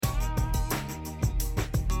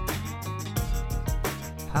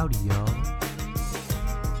Howdy, y'all.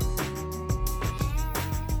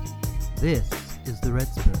 This is the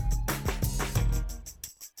RedSpur.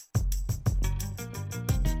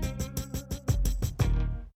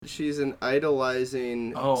 She's an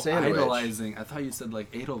idolizing sandwich. Idolizing. I thought you said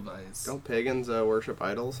like Edelweiss. Don't pagans worship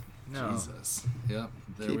idols? No. Jesus. Yep.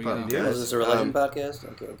 There Keep we go. up, Yeah, is this a religion podcast?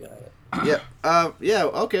 Okay, got it. Yeah.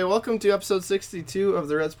 Okay. Welcome to episode 62 of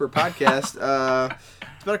the RedSpur podcast.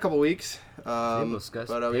 It's been a couple weeks. Discuss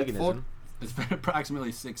but we had paganism. It's been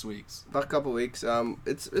approximately 6 weeks. about a couple weeks.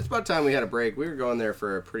 It's about time we had a break. We were going there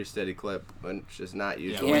for a pretty steady clip, which is not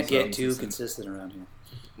usual. Can't So, get too consistent around here.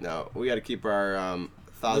 No, we got to keep our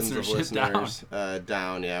thousands of Listenership listeners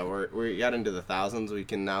down. Yeah, we got into the thousands. We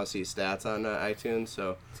can now see stats on iTunes.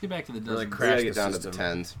 So Let's get back to the Really dozens. we gotta Crash get the down system. to the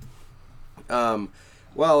tens.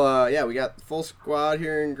 We got the full squad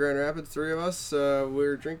here in Grand Rapids. 3 of us.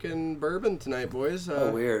 We're drinking bourbon tonight, boys.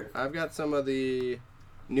 Weird. I've got some of the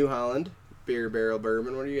New Holland beer barrel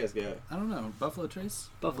bourbon. What do you guys got? I don't know. Buffalo Trace?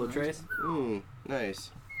 Buffalo Trace.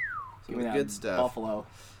 Nice. Some Give me that good stuff. Buffalo.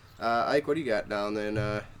 Ike, what do you got down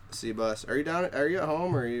in C-Bus? Are you at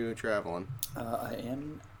home or are you traveling? I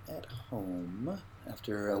am at home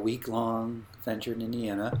after a week-long venture in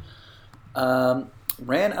Indiana.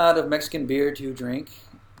 Ran out of Mexican beer to drink,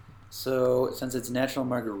 so since it's National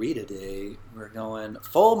Margarita Day, we're going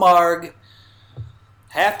full marg,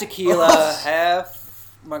 half tequila,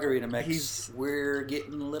 half margarita mix. We're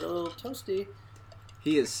getting a little toasty.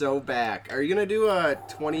 He is so back. Are you gonna do a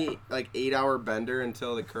 8-hour bender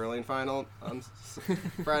until the curling final on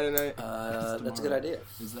Friday night? That's a good idea.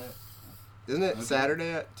 Is that? Isn't it Okay.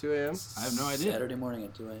 Saturday at 2 a.m.? I have no idea. Saturday morning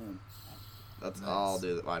at 2 a.m. That's Nice. all I'll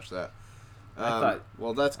do that watch that.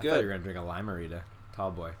 Well, that's I thought you good. were gonna drink a limerita,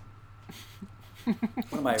 tall boy.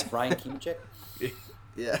 What am I, Ryan Kimchick?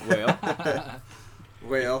 Yeah. Well,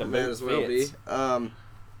 Well, may as well be. fits. John,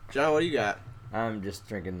 what do you got? I'm just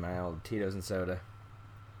drinking my old Tito's and soda.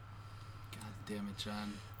 God damn it,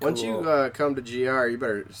 John. Once Cool. you come to GR, you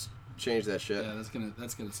better change that shit. Yeah,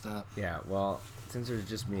 that's gonna stop. Yeah, well, since there's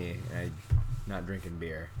just me and I'm not drinking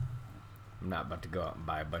beer, I'm not about to go out and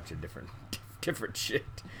buy a bunch of different shit.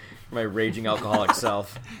 My raging alcoholic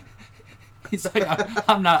self. He's like,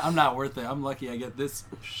 I'm not worth it. I'm lucky I get this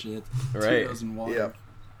shit. Right. Tito's and water. Yep.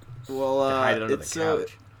 Well, Hide it under it's the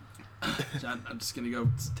couch. John, I'm just gonna go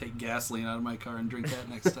take gasoline out of my car and drink that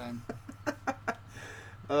next time.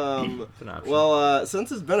 It's an option. Well,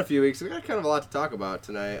 since it's been a few weeks, we got kind of a lot to talk about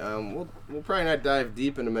tonight. We'll probably not dive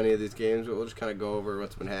deep into many of these games, but we'll just kind of go over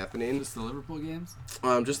what's been happening. Just the Liverpool games.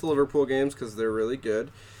 Just the Liverpool games because they're really good.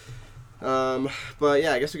 But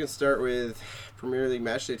yeah, I guess we can start with Premier League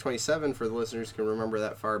Matchday 27 for the listeners who can remember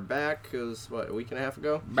that far back. It was, a week and a half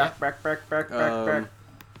ago? back.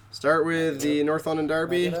 Start with the North London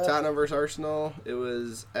Derby, Back it up. Tottenham versus Arsenal. It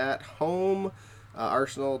was at home.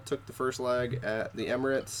 Arsenal took the first leg at the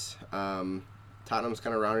Emirates. Tottenham's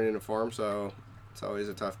kind of rounding into form, so it's always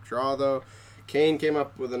a tough draw, though. Kane came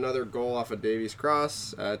up with another goal off of Davies'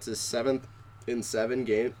 cross. It's his 7th in 7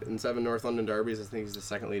 North London derbies. I think he's the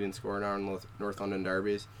second leading scorer now in North London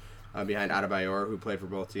derbies, behind Adebayor, who played for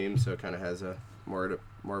both teams, so it kind of has a more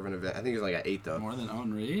of an event. I think he's like at 8 though. More than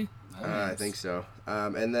Henry. I think so.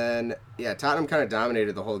 And then, Tottenham kind of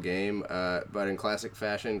dominated the whole game, but in classic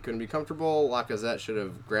fashion, couldn't be comfortable. Lacazette should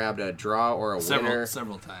have grabbed a draw or a winner.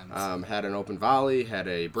 Several times. Had an open volley, had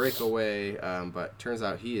a breakaway, but turns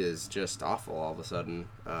out he is just awful all of a sudden.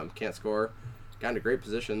 Can't score. Got into great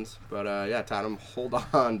positions, but Tottenham hold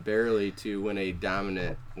on barely to win a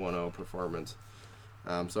dominant 1-0 performance.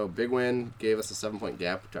 So big win, gave us a 7-point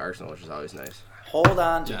gap to Arsenal, which is always nice. Hold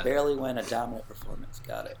on to Yeah. barely win a dominant performance.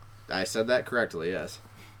 Got it. I said that correctly, yes.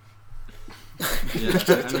 Yeah,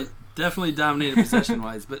 I mean, definitely dominated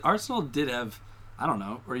possession-wise, but Arsenal did have. I don't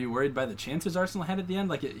know. Were you worried by the chances Arsenal had at the end?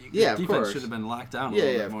 Like, Yeah, of defense course. should have been locked down. A Yeah,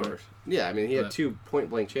 little yeah, bit of more. course. Yeah, I mean, he had But- 2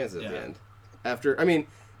 point-blank chances at the Yeah. end.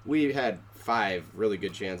 We had 5 really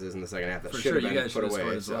good chances in the second half that For should sure, have you been guys put should have away.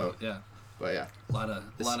 scored as So, well. Yeah, but yeah, a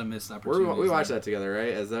lot of missed we opportunities. watched there. that together,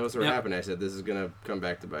 right? As that was what Yep. happened, I said this is gonna come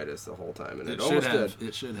back to bite us the whole time, and it It should almost have. did.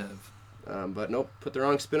 It should have. But nope, put the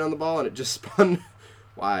wrong spin on the ball, and it just spun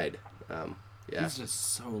wide. Yeah, He's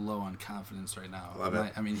just so low on confidence right now. Love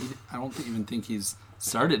it. I mean, I don't even think he's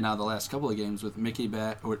started now the last couple of games with Mickey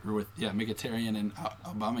back or with Mkhitaryan and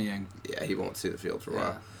Aubameyang. yeah, he won't see the field for a Yeah.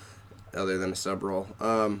 while, other than a sub role.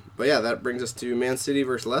 But yeah, that brings us to Man City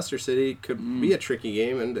versus Leicester City. Could be a tricky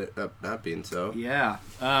game, and ended up not being so. Yeah.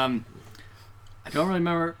 I don't really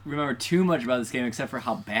remember too much about this game except for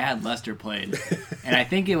how bad Leicester played. And I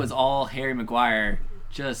think it was all Harry Maguire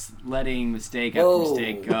just letting mistake after Whoa.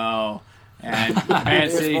 mistake go. And Man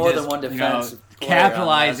There's City more just, than one you know, defense.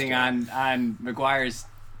 capitalizing on Maguire's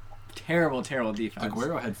terrible defense.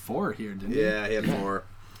 Aguero had 4 here, didn't he? Yeah, he had 4.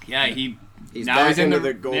 Yeah, He's now back he's in into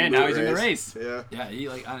the golden now boot he's in the race. Yeah. Yeah, he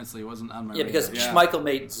honestly wasn't on my Yeah, because radar. Schmeichel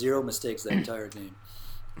made 0 mistakes that entire game.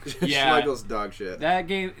 Yeah. Schmeichel's dog shit.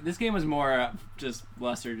 This game was more just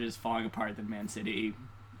Leicester just falling apart than Man City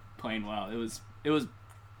playing well. It was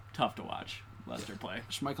tough to watch Leicester play.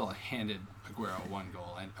 Schmeichel handed Aguero 1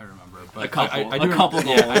 goal, I remember. But A couple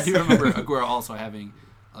goals. goals. I do remember Aguero also having,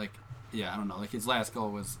 I don't know, his last goal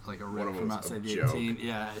was a One rip of from them was outside a the joke. 18.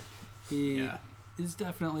 Yeah, he is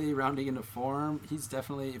definitely rounding into form. He's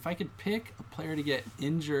definitely, if I could pick a player to get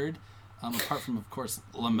injured, apart from, of course,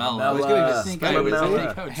 Lamella. He's getting I think I would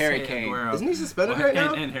suspended, Harry say Kane. Aguero. Isn't he suspended right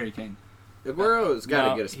now? And Harry Kane. Aguero's got to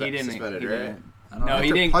No, get he didn't. suspended, He right? didn't. I don't No, know. he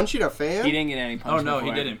After didn't. punching a fan? He didn't get any Oh, punishment. no, for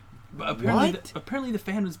he it. didn't. But apparently, What? apparently the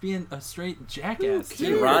fan was being a straight jackass, Dude,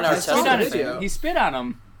 too. Ron I Artest saw Spit the on video. He spit on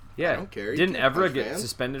him. Yeah. I don't care. You Didn't can't Evra punch get fans.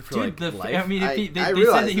 suspended for Dude, like life? I mean, I they said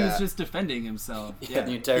realized that he was that. just defending himself. Yeah,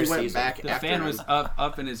 the entire He went season. back The after fan him. was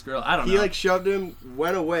up in his grill. I don't He know. shoved him,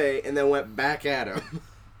 went away, and then went back at him.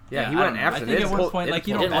 Yeah, he I went don't know. after. I They think at had one pulled- point, they you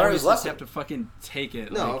pulled don't Didn't learn always his just lesson. have to fucking take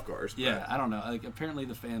it. No, like- of course. Yeah, I don't know. Apparently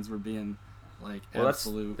the fans were being Well,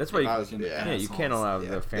 absolute. that's why you, I was- yeah, yeah, you can't allow Yeah,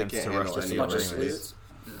 the they fans can't to rush handle the any field of Bunch of it. anyways. sleuths.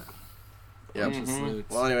 Yep. Salutes.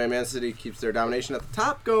 Well, anyway, Man City keeps their domination at the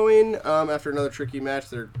top going. After another tricky match,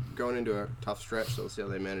 they're going into a tough stretch, so we'll see how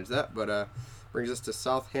they manage that. But brings us to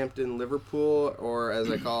Southampton, Liverpool, or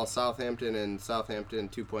as I call Southampton and Southampton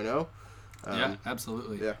 2.0. Yeah,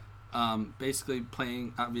 absolutely. Yeah. Basically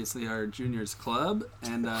playing, obviously, our juniors club,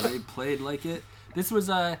 and they played like it. This was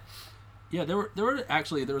there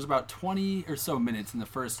was about 20 or so minutes in the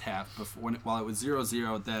first half while it was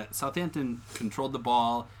 0-0 that Southampton controlled the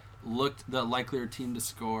ball, looked the likelier team to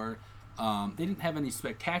score. They didn't have any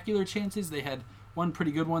spectacular chances. They had one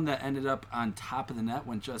pretty good one that ended up on top of the net,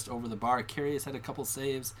 went just over the bar. Karius had a couple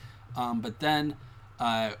saves, but then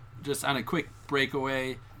just on a quick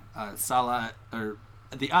breakaway,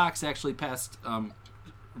 the Ox actually passed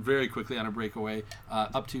very quickly on a breakaway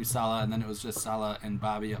up to Salah, and then it was just Salah and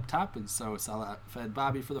Bobby up top, and so Salah fed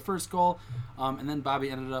Bobby for the first goal, and then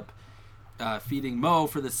Bobby ended up feeding Mo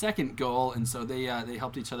for the second goal, and so they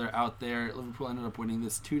helped each other out there. Liverpool ended up winning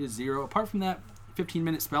this 2-0. Apart from that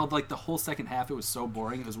 15-minute spell, like the whole second half, it was so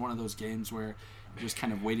boring. It was one of those games where you're just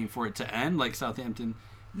kind of waiting for it to end. Like Southampton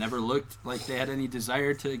never looked like they had any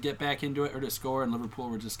desire to get back into it or to score, and Liverpool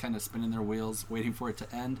were just kind of spinning their wheels, waiting for it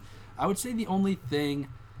to end. I would say the only thing,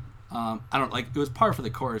 it was par for the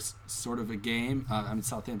course sort of a game.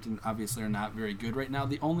 Southampton obviously are not very good right now.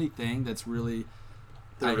 The only thing that's really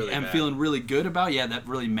They're really I'm bad. feeling really good about, that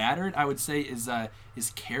really mattered, I would say, is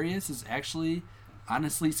Karius is actually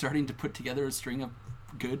honestly starting to put together a string of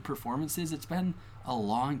good performances. It's been a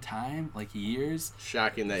long time, like years.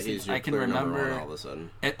 Shocking that he's your I can clear number remember- one all of a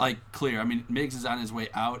sudden. Clear. I mean, Miggs is on his way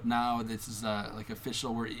out now. This is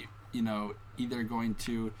official. We're either going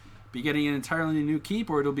to be getting an entirely new keep,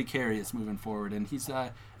 or it'll be Karius moving forward. And he's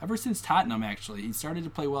ever since Tottenham, actually, he started to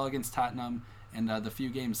play well against Tottenham, and the few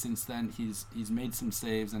games since then, he's made some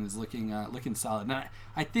saves and is looking solid. Now,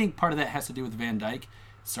 I think part of that has to do with Van Dijk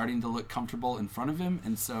starting to look comfortable in front of him,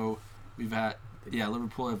 and so we've had.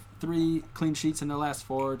 Liverpool have 3 clean sheets in their last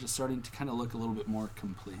 4, just starting to kind of look a little bit more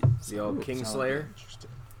complete. The old Kingslayer.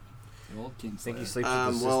 The old Kingslayer. Think he sleeps with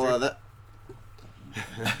his sister?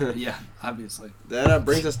 Yeah, obviously. That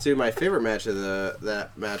brings us to my favorite match of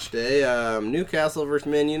that match day. Newcastle versus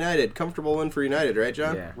Man United. Comfortable win for United, right,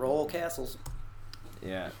 John? Yeah. Roll castles.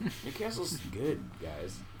 Yeah. Newcastle's good,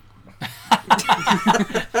 guys.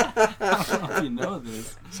 I don't know if you know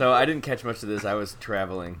this. So I didn't catch much of this. I was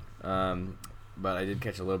traveling. But I did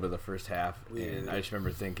catch a little bit of the first half. And I just remember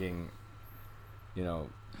thinking,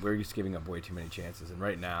 we're just giving up way too many chances. And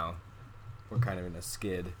right now, we're kind of in a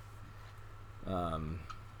skid. Pogba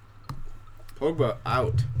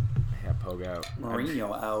out. Yeah, Pogba out.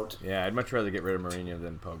 Mourinho out. Yeah, I'd much rather get rid of Mourinho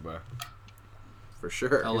than Pogba. For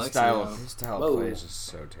sure. Oh, His Alexio. style Whoa. of play is just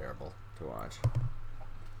so terrible to watch.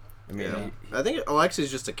 I mean, Yeah. I think Alexi's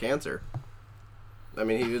just a cancer. I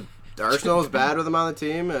mean, Arsenal was bad with him on the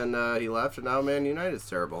team, and he left, and now Man United's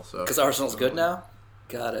terrible. So Because Arsenal's good now?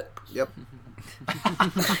 Got it. Yep,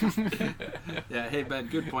 Yeah, hey, Ben,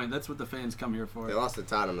 good point. That's what the fans come here for. they lost to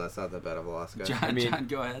Tottenham. That's not that bad of a loss, guys. John, John,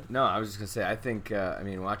 go ahead. no, I was just gonna say. I think.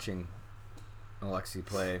 Watching Alexi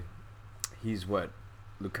play, he's what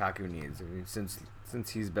Lukaku needs. I mean, since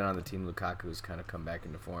he's been on the team, Lukaku's kind of come back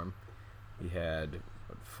into form. He had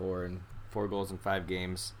 4 goals in 5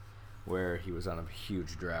 games, where he was on a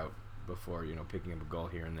huge drought before, picking up a goal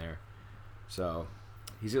here and there. So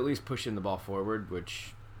he's at least pushing the ball forward,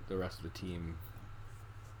 which the rest of the team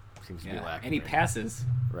seems to be lacking. And he right passes.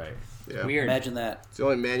 now. Right. Yeah. Weird. Imagine that. It's the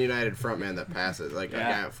only Man United front man that passes. Like, a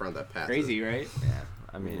Yeah. guy up front that passes. Crazy, right? Yeah.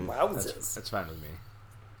 I mean, Wowzers. that's fine with me.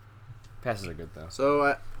 Passes are good though.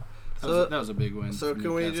 So, That was a big win. so for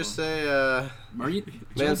can we Newcastle. just say Man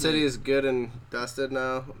Man City is good and dusted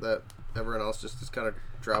now that everyone else just is kind of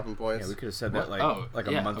dropping points? Yeah, we could have said that Well, like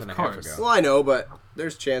a yeah, month of and a half course. ago. Well, I know, but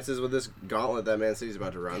there's chances with this gauntlet that Man City's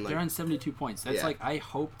about to run. They're Like, on 72 points. That's Yeah. like, I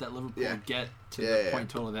hope that Liverpool Yeah. get to Yeah, the yeah. point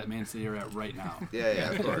total that Man City are at right now.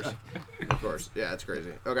 yeah, of course. Of course. Yeah, it's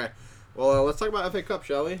crazy. Okay. Well, let's talk about FA Cup,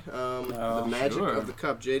 shall we? The magic sure. of the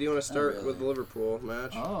Cup. Jay, do you want to start really. with the Liverpool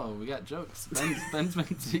match? Oh, we got jokes. Ben's been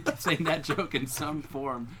saying that joke in some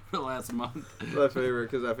form for the last month. My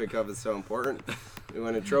favorite because FA Cup is so important. We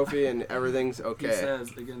win a trophy and everything's He okay.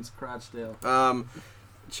 says against Crotchdale.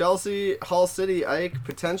 Chelsea, Hull City, Ike,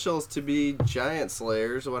 potentials to be giant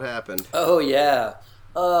slayers. What happened? Oh, yeah.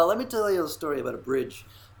 Let me tell you a story about a bridge.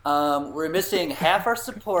 We're missing half our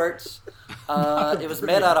support. It was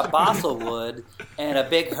made out of balsa wood, and a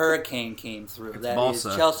big hurricane came through. That is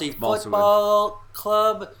balsa. Chelsea Balsa Football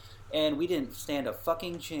Club, and we didn't stand a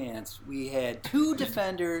fucking chance. We had 2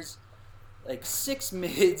 defenders, like 6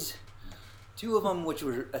 mids, 2 of them which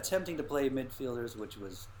were attempting to play midfielders, which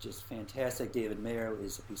was just fantastic. David Mayer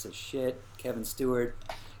is a piece of shit. Kevin Stewart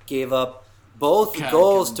gave up both God,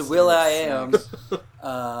 goals Kevin to Will I Stewart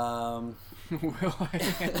Am. Will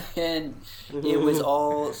I? And it was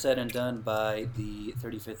all said and done by the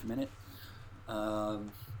 35th minute.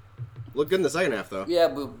 Looked good in the second half, though. Yeah,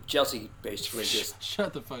 but Chelsea basically just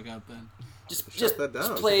Shut the fuck up, Ben. Shut that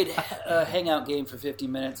down. played a hangout game for 50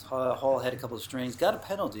 minutes. Hall had a couple of strings, got a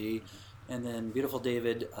penalty, and then beautiful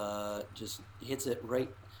David just hits it right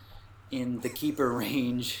in the keeper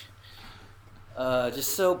range. Just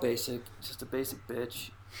so basic, just a basic bitch.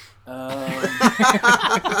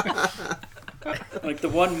 Like the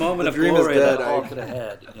one moment of dream is glory dead, that Hall Ike. could have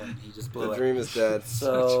had, and he just blew The it. dream is dead.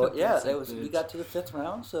 So yeah, basic that was. We bitch. got to the 5th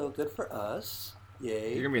round, so good for us.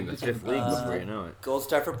 Yay! You're gonna be in the 5th league before you know it. Gold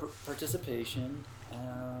star for participation,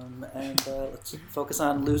 and let's focus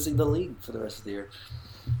on losing the league for the rest of the year.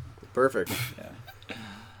 Perfect. Yeah.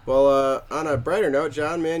 Well, on a brighter note,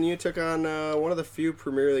 John, man, you took on one of the few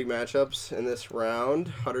Premier League matchups in this round.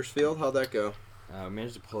 Huddersfield, how'd that go?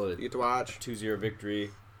 Managed to pull You it get to watch. 2-0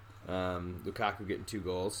 victory. Lukaku getting 2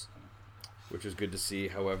 goals, which was good to see.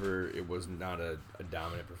 However, it was not a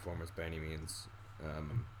dominant performance by any means.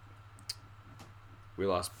 We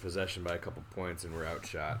lost possession by a couple points and were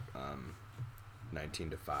outshot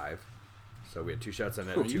 19-5. So we had 2 shots on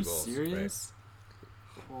net Are and 2 you goals. serious?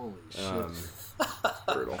 Holy shit.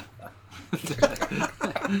 Brutal.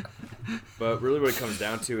 But really, what it comes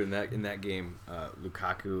down to in that game,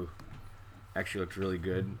 Lukaku actually looked really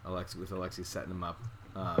good. With Alexi setting him up,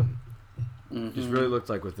 just really looked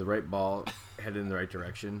like with the right ball headed in the right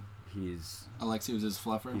direction. Alexi was his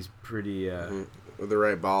fluffer. He's pretty. With the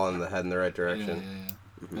right ball and the head in the right yeah, direction.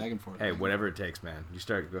 yeah. Back and forth. Hey, whatever it takes, man. You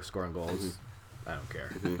start scoring goals. I don't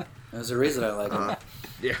care. There's a reason I like him.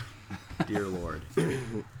 Yeah, dear Lord.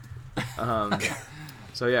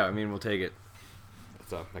 So yeah, I mean, we'll take it.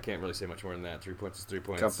 So I can't really say much more than that. 3 points is 3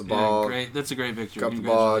 points. Cup the Yeah, ball. great. That's a great victory. Cup the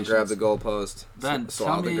ball, grab the Congratulations. goalpost. Ben,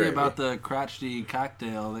 swallow tell the me gravy. about the crotchety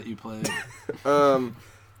cocktail that you played.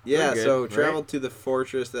 Yeah, Pretty good, so right? traveled to the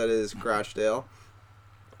fortress that is Crotchdale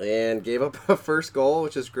and gave up a first goal,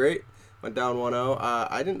 which is great. Went down 1-0.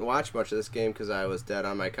 I didn't watch much of this game because I was dead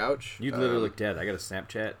on my couch. You literally looked dead. I got a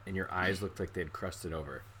Snapchat, and your eyes looked like they'd crusted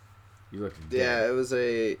over. You looked Yeah, dead. it was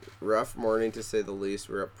a rough morning to say the least.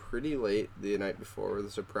 We were up pretty late the night before with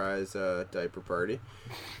a surprise diaper party.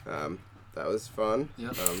 That was fun.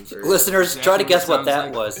 Yep. Listeners, Exactly try to what guess it what sounds that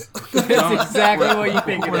like. was. That's exactly what you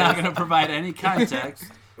think it We're not is. going to provide any context.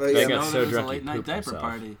 Well, I yeah, got know so there was a drunk he late night pooped diaper himself.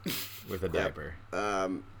 party. With a diaper.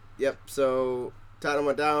 Yep. So Tottenham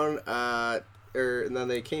went down, and then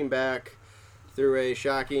they came back through a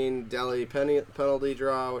shocking Delhi penalty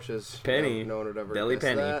draw, which is Penny. no one would ever Delhi guess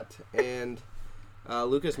penny. that. And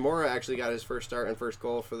Lucas Moura actually got his first start and first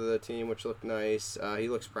goal for the team, which looked nice. He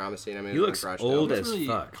looks promising. I mean, He looks Rochdale. old He's as really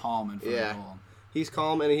fuck. calm in front Yeah. of goal. He's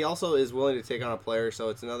calm, and he also is willing to take on a player. So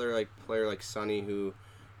it's another player like Sonny who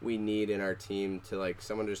we need in our team to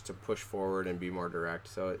someone just to push forward and be more direct.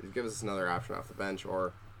 So it gives us another option off the bench,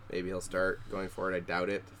 or maybe he'll start going forward. I doubt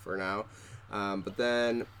it for now. But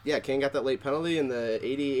then, yeah, Kane got that late penalty in the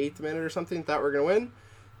 88th minute or something. Thought we were going to win.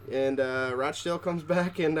 And Rochdale comes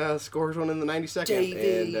back and scores one in the 92nd.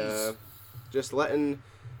 Davies. And just letting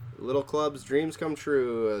little club's dreams come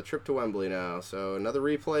true. A trip to Wembley now. So another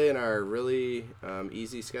replay in our really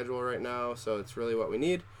easy schedule right now. So it's really what we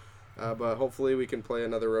need. but hopefully we can play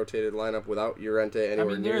another rotated lineup without Llorente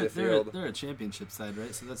anywhere near the field. They're a championship side,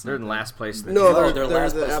 right? So that's They're in last place. No, they're they're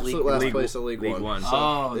last the place absolute league- last place of League One.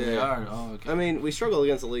 Oh, yeah. they are. Oh, okay. I mean, we struggle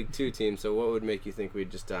against a League 2 team, so what would make you think we'd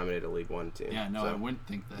just dominate a League 1 team? Yeah, no, So, I wouldn't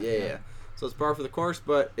think that. Yeah. So it's par for the course,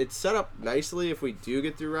 but it's set up nicely if we do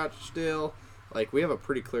get through Rochdale. Like, we have a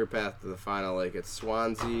pretty clear path to the final. Like, it's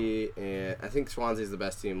Swansea, and I think Swansea's the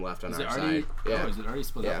best team left on Is our it already? side. Yeah. Oh, is it already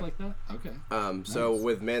split Yeah. up like that? Okay. So Nice.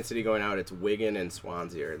 with Man City going out, it's Wigan and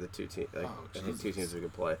Swansea are the two teams. Like, Oh, I think two Jesus. teams we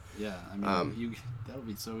could play. Yeah, I mean, that'll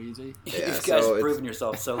be so easy. Yeah, you guys so have it's- proven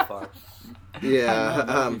yourself so far. Yeah.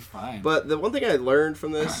 That'll be fine. But the one thing I learned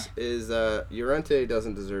from this is Llorente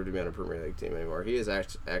doesn't deserve to be on a Premier League team anymore. He is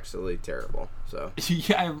actually terrible. So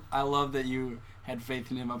yeah, I love that you had faith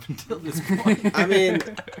in him up until this point. I mean,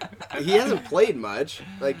 he hasn't played much.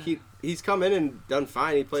 Like he's come in and done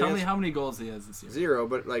fine. He played Tell me against how many goals he has this year. 0,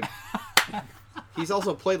 but like he's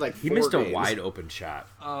also played like 4 He missed games. a wide open shot.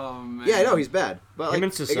 Oh man. Yeah, I know he's bad, but like Him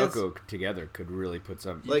and against- Sissoko together could really put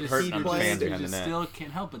some Like, hurt he on played- fans You behind the just net. still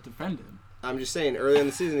can't help but defend him. I'm just saying, early in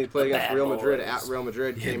the season he played against Bad Real Madrid boys. at Real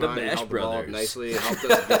Madrid. Yeah, Came the on and Bash held the ball up brothers. nicely and helped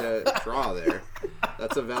us get a draw there.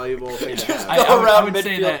 That's a valuable thing to have. I Go would- around would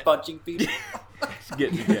say midfield that- punching people.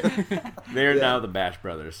 They're Yeah. now the Bash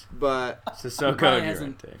Brothers. But Sissoko Probably and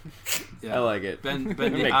hasn't- Llorente. Yeah. I like it. Been We the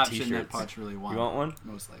make option that t-shirts. Potch really wants. You want one?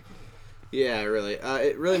 Most likely. yeah, really,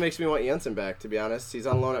 it really makes me want Jensen back. To be honest, he's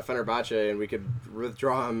on loan at Fenerbahce, and we could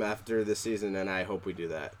withdraw him after the season, and I hope we do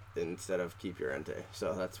that instead of keep Llorente.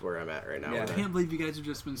 So that's where I'm at right now. Yeah. I with it. can't believe you guys have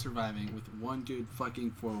just been surviving with one good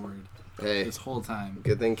fucking forward Hey, this whole time.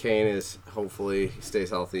 good thing Kane is hopefully stays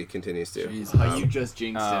healthy, continues to. Jesus. Oh, you just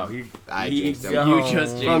jinxed Oh, him. I he jinxed him. gone. You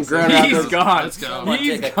just From jinxed Grand him. He's Rapids. gone. Let's go. Someone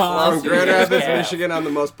He's take a gone. closer From Grand look Rapids, at- Michigan, on the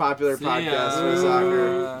most popular See podcast ya. for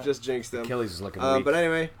soccer. Just jinxed him. Achilles is looking weak. But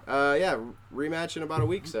anyway, yeah, rematch in about a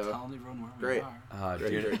week. So Telling everyone where Great. we are.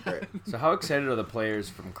 great. So how excited are the players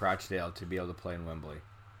from Crotchdale to be able to play in Wembley?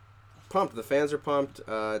 Pumped. The fans are pumped.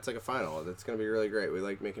 It's like a final. It's going to be really great. We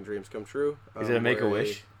like making dreams come true. Is it a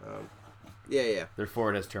Make-A-Wish? Yeah. Their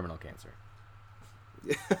forward has terminal cancer.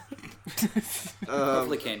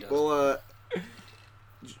 Hopefully Kane does. Well,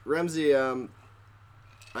 Ramsey,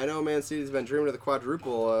 I know Man City's been dreaming of the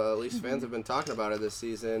quadruple. At least fans have been talking about it this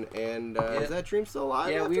season. And is that dream still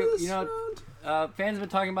alive Yeah, after we- this you know, round? Fans have been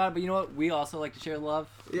talking about it, but you know what? We also like to share love.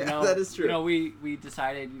 Yeah, You know, that is true. You know, we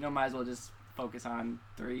decided, might as well just focus on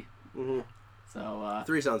 3. Mhm. So,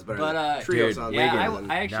 3 sounds better. but, than Trio dude, sounds yeah, better I than-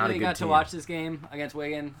 Not a actually good got to team. watch this game against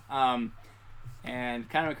Wigan, and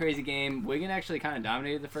kind of a crazy game. Wigan actually kind of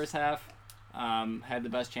dominated the first half, had the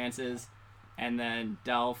best chances, and then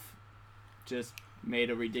Delph just made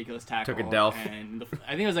a ridiculous tackle. Took a Delph. And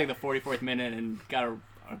I think it was like the 44th minute and got a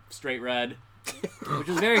straight red, which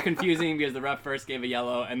was very confusing because the ref first gave a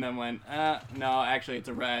yellow and then went, no, actually it's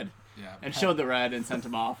a red, Yeah. and showed the red and sent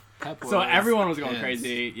him off. Pep So was everyone was going pissed.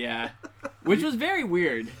 crazy, yeah. Which was very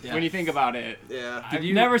weird Yeah. when you think about it. Yeah. I've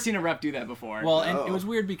you- never seen a ref do that before. Well, and Oh. it was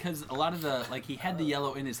weird because a lot of he had the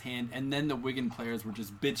yellow in his hand, and then the Wigan players were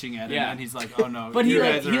just bitching at him, Yeah. and he's like, "Oh no!" but he you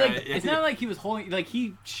like guys he are like right." it's not like he was holding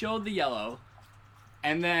he showed the yellow,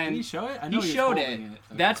 and then Did he show it? I he know was showed it. holding Okay.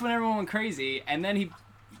 That's when everyone went crazy, and then he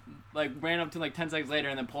like ran up to like 10 seconds later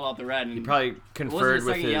and then pulled out the red. And He probably it wasn't conferred a with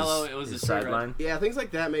second his, yellow, it was his a straight red. sideline. Yeah, things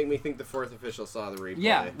like that make me think the fourth official saw the replay.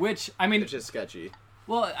 Yeah, which I mean, It's just sketchy.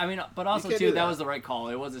 well, I mean, but also can't too do that that. was the right call.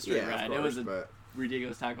 It was a straight Yeah, red. of It was course, a but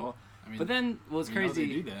ridiculous tackle. I mean, But then what was we know crazy?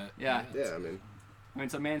 they do that. Yeah. yeah, I mean, I mean,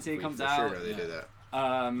 so Man City we comes for out, sure know they yeah. do that.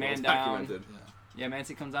 man Well, it's down. documented, Yeah, Man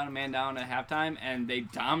City comes out and man down at halftime, and they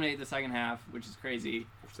dominate the second half, which is crazy.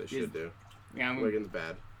 which they should do. Yeah, I mean, Wigan's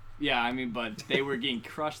bad. yeah, I mean, but they were getting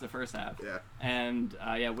crushed the first half. Yeah. And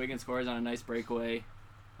yeah, Wigan scores on a nice breakaway.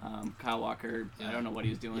 Kyle Walker, I Yeah. don't know what he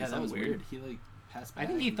was doing. Yeah, that something was weird. He passed back. I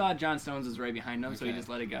think he thought John Stones was right behind him, so he Okay. just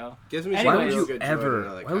let it go. Gives me Anyways. some Why would real you good joy to know ever?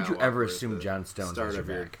 that Why would you Kyle ever Walker is assume the John Stones start was your of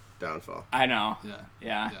your back? downfall? I know. Yeah.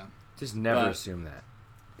 Yeah. Yeah. Just never But- assume that.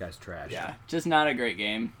 Guy's trash. Yeah. Just not a great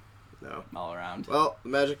game No. all around. Well, the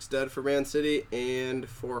Magic's dead for Man City and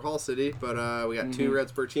for Hull City, but we got 2 Mhm.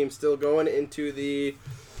 RedSpur teams still going into the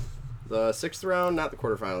 6th round, not the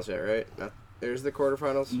quarterfinals yet, right? There's the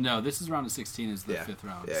quarterfinals. No, this is round of 16 is the Yeah. 5th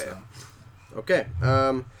round. Yeah, so. Okay.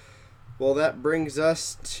 Well, that brings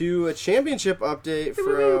us to a championship update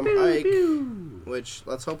from Ike, which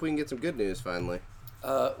let's hope we can get some good news finally.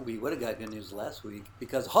 We would have got good news last week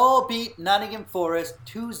because Hull beat Nottingham Forest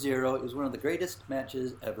 2-0. It was one of the greatest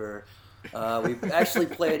matches ever. We've actually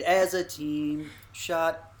played as a team,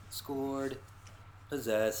 shot, scored,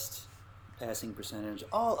 possessed, passing percentage,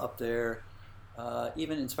 all up there.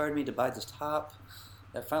 Even inspired me to buy this top.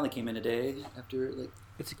 that finally came in today after like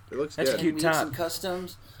It's It looks That's good. cute. 10 weeks top. in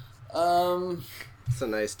customs. It's a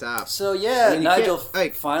nice top. So yeah, I mean, you Nigel can't-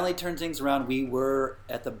 like- finally turned things around. We were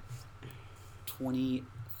at the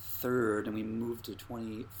 23rd and we moved to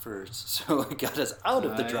 21st, so it got us out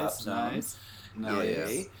of the drop zone. Nice. Oh, yeah.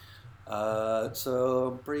 Nice.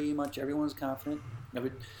 So pretty much everyone's confident.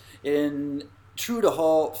 In true to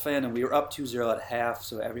Hall fandom, we were up 2-0 at half,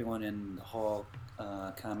 so everyone in the Hall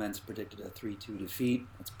comments predicted a 3-2 defeat.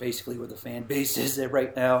 That's basically where the fan base is at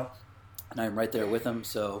right now, and I'm right there with them,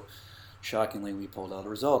 so shockingly we pulled out a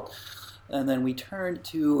result. And then we turned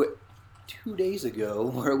to 2 days ago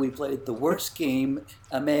where we played the worst game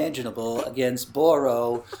imaginable against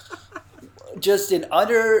Boro. Just an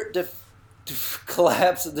utter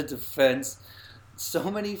collapse of the defense.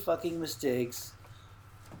 So many fucking mistakes.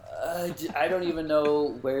 I don't even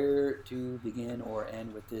know where to begin or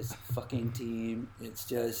end with this fucking team. It's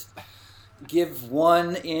just give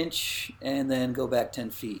 1 inch and then go back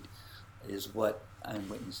 10 feet is what I'm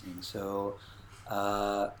witnessing. So,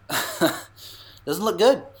 doesn't look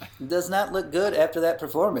good. It does not look good after that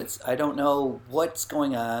performance. I don't know what's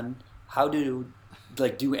going on, how to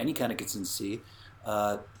do any kind of consistency.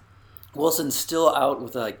 Wilson's still out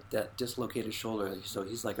with that dislocated shoulder, so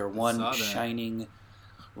he's like our Saw one that. shining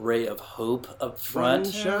ray of hope up One front.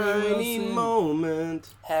 shiny Wilson.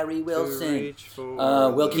 moment. Harry to Wilson. reach for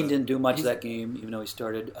Wilking the- didn't do much that game, even though he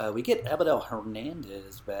started. We get Abadel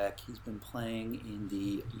Hernandez back. He's been playing in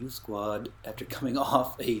the youth squad after coming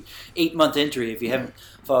off a 8-month injury. If you haven't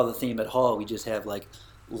followed the theme at Hall, we just have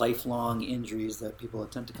lifelong injuries that people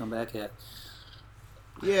attempt to come back at.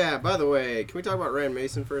 Yeah, by the way, can we talk about Ryan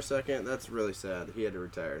Mason for a second? That's really sad. He had to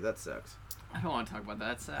retire. That sucks. I don't want to talk about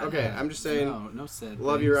that. It's sad. Okay, I'm just saying. No sad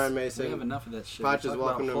Love you, things. Ryan Mason. We have enough of that shit. Potch We is talk about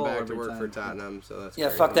welcoming him Hull back to every work time. for Tottenham, so that's Yeah,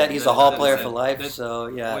 great. fuck that. He's a Hall That- player that- for life, that- so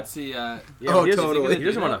yeah. What's he? Yeah, Oh, he doesn't- totally. He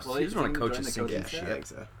doesn't want to. Will He doesn't want to coach join us. the coaching Yeah, staff? I think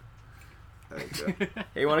so. I think so.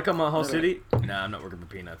 Hey, you want to come on Hull City? Nah, I'm not working for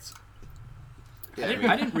peanuts. Yeah,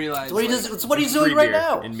 I didn't realize. It's what, it's what he's Free doing right beer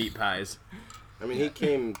now. and meat pies. I mean, he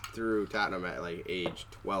came through Tottenham at age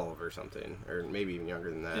 12 or something, or maybe even younger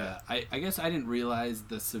than that. Yeah, I guess I didn't realize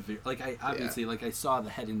the severe. I obviously I saw the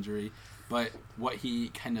head injury, but what he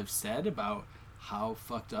kind of said about how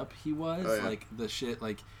fucked up he was, Oh, yeah. the shit,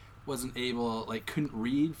 wasn't able, couldn't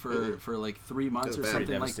read for 3 months or That's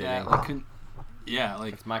something like that. devastating. Couldn't. Yeah,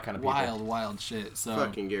 It's my kind of people. wild shit. So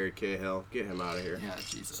Fucking Gary Cahill, get him out of here. yeah,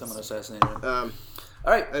 Jesus. Someone assassinated him. All All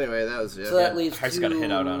right, Anyway, that was so that leaves Price to got a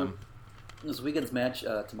hit out on him. this weekend's match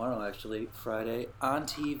tomorrow, actually Friday on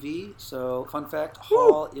TV. So, fun fact: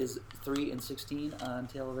 Hall is 3-16 on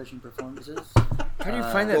television performances. How do you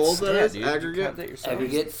find that goals, stat, that is? dude? Did you Aggregate? count that yourself?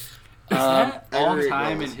 Aggregate. Is that all aggregate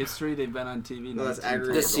time goals. in history they've been on TV? No, that's 19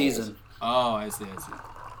 aggregate This goals. season. Oh, I see.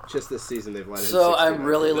 Just this season, they've let in So 16. I'm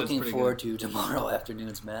really That's looking pretty forward to tomorrow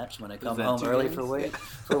afternoon's match when I come that home 2 early games?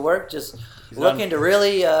 for work. Just it looking on- to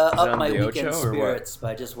really up on my the weekend Ocho or what? spirits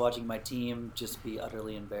by just watching my team just be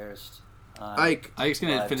utterly embarrassed. on Ike, Ike's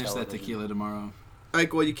gonna live finish that television. tequila tomorrow.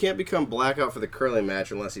 well, you can't become blackout for the curling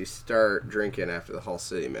match unless you start drinking after the Hull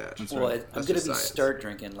City match. That's Well, right. I'm That's going to be just science. start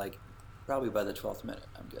drinking probably by the 12th minute.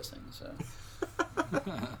 I'm guessing. So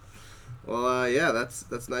Well, yeah,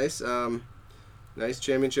 that's nice. Nice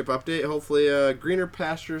championship update. Hopefully, greener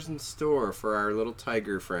pastures in store for our little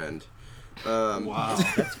tiger friend. Wow.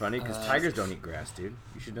 That's funny because tigers don't eat grass, dude.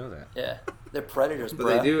 You should know that. yeah, they're predators, But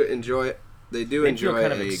bro. they do enjoy. They do They enjoy feel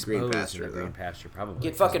kind of a exposed green in pasture, the though. green pasture, probably. Get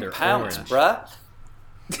 'cause fucking they're pounced, orange. bruh.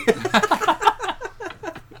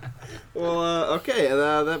 Well, okay,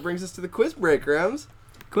 that brings us to the quiz break, Rams.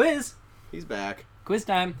 Quiz. He's back. Quiz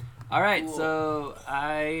time. All right, Cool. so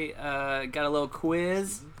I got a little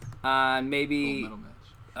quiz on Gold maybe medal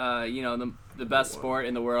match. the best sport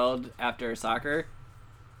in the world after soccer,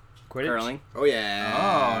 Quidditch? curling, Oh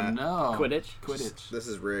yeah. Oh no. Quidditch, Quidditch. This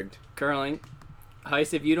is rigged. curling.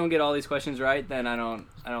 Heist, if you don't get all these questions right, then I don't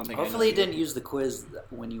think. Hopefully, I you didn't use the quiz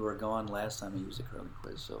when you were gone last time. I used a curling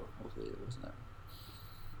quiz, so hopefully it wasn't that.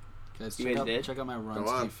 Guys, You check guys out, did? check out my runs.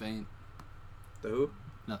 on. Too faint. The who?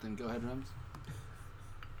 Nothing. Go ahead, Rams.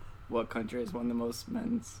 What country has won the most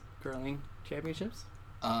men's curling championships?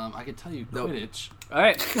 I can tell you Nope. Quidditch. All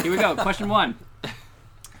right, here we go. Question 1.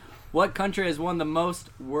 What country has won the most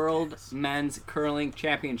world men's curling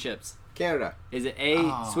championships? Canada. Is it A,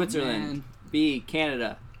 Oh, Switzerland, man. B,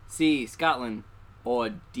 Canada, C, Scotland,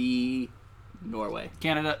 or D, Norway?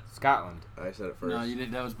 Canada. Scotland. I said it first. No, you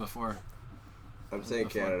did. That was before. I'm saying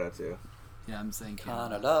before. Canada too. Yeah, I'm saying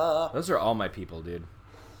Canada. Canada. Those are all my people, dude.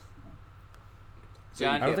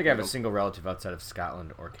 John, I don't think I have a single relative outside of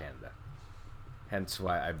Scotland or Canada. Hence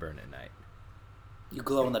why I burn at night. You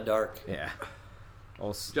glow in the dark. Yeah.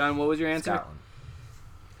 John, what was your answer? Scotland.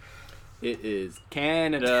 It is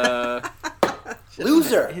Canada.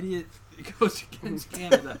 Loser. Idiot goes against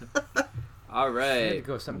Canada. All I had to right.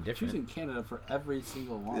 go with something different. Choosing Canada for every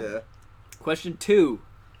single one. Yeah. Question 2.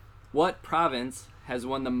 What province has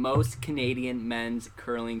won the most Canadian men's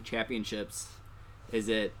curling championships? Is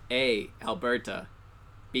it A, Alberta,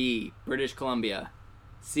 B, British Columbia,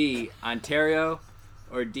 C, Ontario,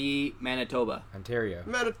 or D, Manitoba? Ontario.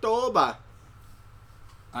 Manitoba.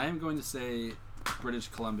 I am going to say British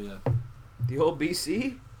Columbia. The old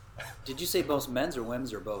BC? Did you say most men's or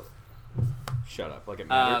women's or both? Shut up. Like it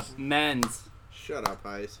matters. Men's. Shut up,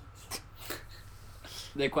 Ice.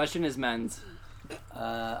 The question is men's.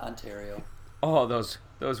 Ontario. Oh, those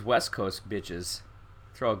West Coast bitches.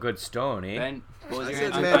 Throw a good stone, eh? Ben, what was I your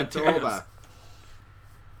said answer? Manitoba.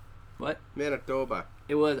 What? Manitoba.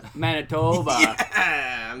 It was Manitoba.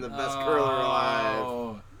 Yeah, I'm the best curler alive.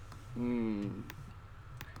 Oh.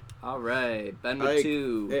 All right. Ben with Ike,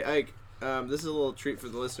 2. Hey, Ike, this is a little treat for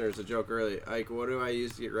the listeners, a joke early. Ike, what do I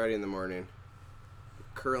use to get ready in the morning?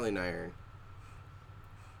 Curling iron.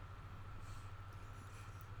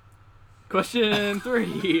 Question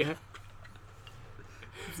 3.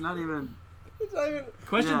 It's not even. It's not even,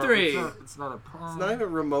 Question no, 3. It's not a it's not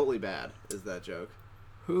even remotely bad, is that joke.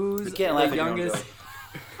 Who's You can't the laugh at your own youngest?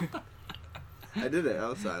 I didn't. I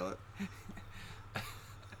was silent.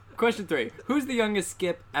 Question 3. Who's the youngest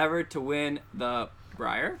skip ever to win the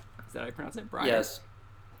Brier? Is that how you pronounce it? Brier? Yes.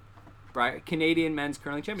 Brier Canadian Men's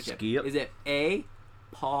Curling Championship. Skip. Is it A,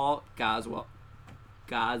 Paul Goswell?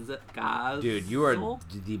 Gos. Dude, you are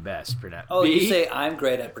the best. Oh, B? you say I'm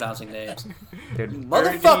great at pronouncing names. Dude,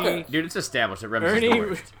 Motherfucker! dude, it's established that Rems is the Ernie,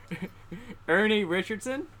 worst. Ernie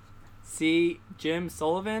Richardson, C, Jim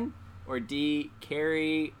Sullivan, or D,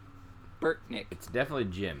 Carrie Burtnick? It's definitely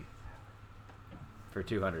Jim. For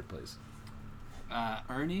 200, please.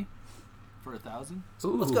 Ernie for 1,000.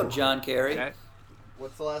 Let's go, John Kerry. Okay.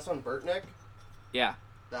 What's the last one? Burtnick? Yeah.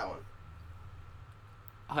 That one.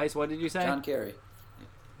 Heist, what did you say? John Kerry.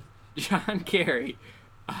 John Kerry.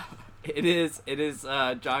 It is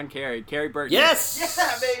John Kerry. Kerry Burtnick. Yes!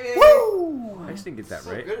 Yeah, baby! Woo! I just didn't get that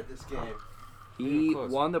So right. good at this game. He Close.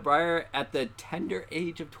 won the Brier at the tender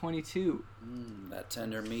age of 22. That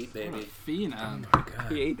tender meat, What a baby. phenom.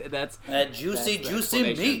 He ate that's That juicy, That's the juicy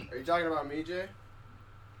explanation. meat. Are you talking about me, Jay?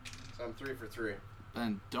 So I'm 3 for 3.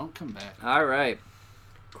 Ben, don't come back. all right.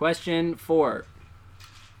 Question 4.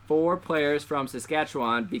 4 players from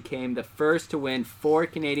Saskatchewan became the first to win 4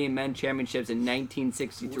 Canadian men championships in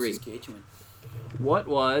 1963. Saskatchewan. What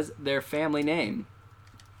was their family name?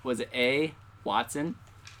 Was it A, Watson,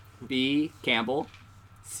 B, Campbell,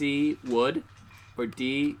 C, Wood, or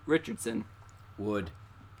D, Richardson? Wood.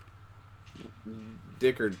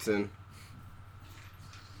 Dickardson.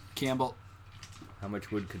 Campbell. How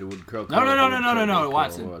much wood could a wood crow? No,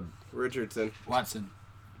 Watson. Richardson. Watson.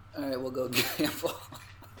 All right, we'll go Campbell.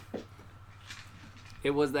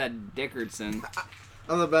 It was that Dickardson.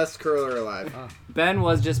 I'm the best curler alive. Ben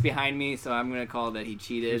was just behind me, so I'm going to call that he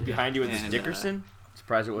cheated. He was behind you with this And, Dickerson?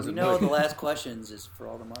 Surprised it You wasn't know wood. the last questions is for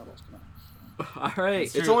all the marbles. Come on. All right.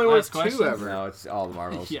 It's True. only Last worth 2 question? ever. No, it's all the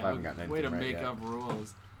marbles. I Yeah, haven't gotten way to anything make right up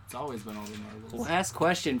rules. It's always been all the marbles. Last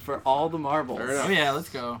question for all the marbles. Fair enough. Oh yeah, let's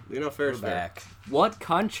go. You know, fair yet. is Go fair. back. What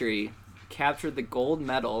country captured the gold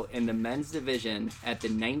medal in the men's division at the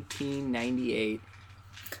 1998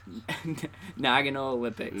 Nagano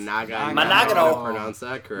Olympics? Nagano. Monogamy. Pronounce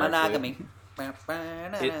that correctly. Monogamy.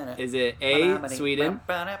 Is it A, Sweden,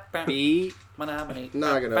 B, Menominee.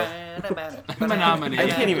 Nagano. Menominee. I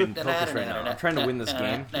can't even focus right now. I'm trying to win this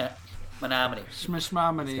game. Menominee.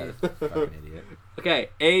 Schmishmamini. Got a fucking idiot. okay,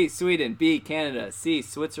 A, Sweden, B, Canada, C,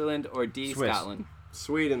 Switzerland, or D, Swiss. Scotland?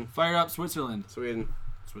 Sweden. Fire up Switzerland. Sweden.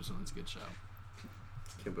 Switzerland's a good show.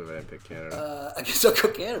 Can't believe I didn't pick Canada. I guess I'll go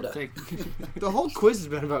Canada. Take The whole quiz has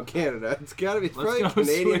been about Canada. It's got to be probably go a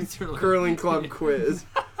Canadian Switzerland. curling club quiz.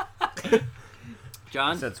 I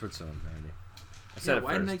John, said Switzerland, Randy. I said it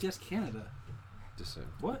why first. didn't I guess Canada? Just so.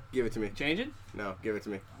 What? Give it to me. change it? No, give it to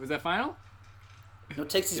me. Was that final? No,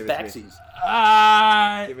 takes these Give it to me.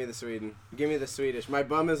 backsies. Give me the Sweden. Give me the Swedish. My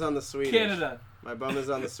bum is on the Swedish. Canada. My bum is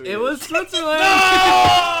on the Swedish. It was Switzerland!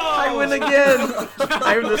 I win again!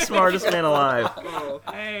 I'm the smartest man alive. Oh,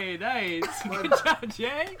 Hey, nice. My- Good job,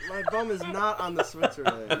 Jay. my bum is not on the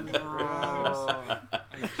Switzerland.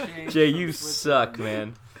 Jay, you suck,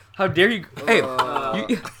 man. How dare you? Hey,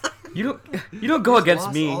 you don't go Just against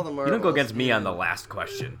lost me. all the You don't go marbles. against me on the last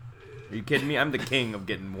question. Are you kidding me? I'm the king of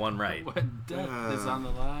getting one right. What death is on the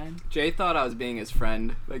line? Jay thought I was being his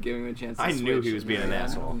friend by giving him a chance to I knew switch. he was being an Yeah.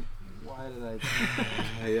 asshole. Why did I think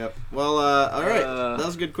that? Yep. Well, all right. That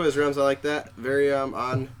was a good quiz, Rams. I like that. Very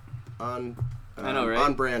on I know, right?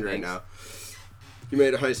 on brand right Thanks. now. You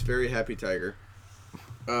made a heist very happy tiger.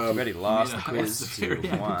 Already lost the You made a quiz heist to very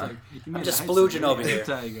happy Juan. tiger. You made just a heist splooging very over happy here.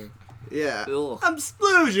 Tiger. Yeah. Ugh. I'm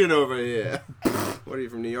splooging over here. What are you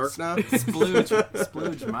from New York now?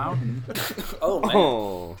 Splooge Mountain. Oh man,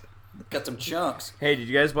 Oh. got some chunks. Hey, did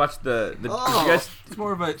you guys watch the did you Oh. guys It's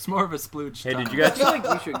more of a splooge. Hey, did town. you I guys feel like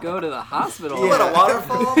we should go to the hospital. What, a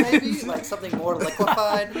waterfall maybe? Like something more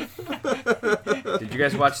liquefied? did you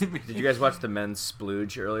guys watch the men's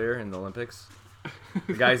splooge earlier in the Olympics?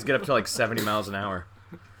 The guys get up to like 70 miles an hour.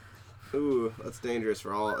 Ooh, that's dangerous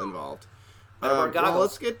for all involved. Better wear Well, goggles.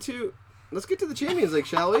 let's get to the Champions League,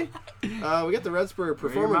 shall we? We got the RedSpur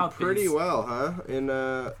performing mouthpiece. pretty well, huh? In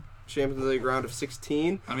Champions League round of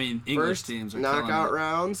 16. I mean, English First teams are knockout killing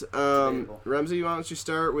rounds. Debatable. Ramsey, why don't you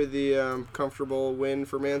start with the comfortable win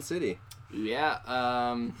for Man City? Yeah,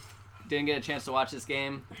 didn't get a chance to watch this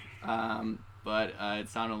game, but it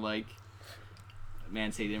sounded like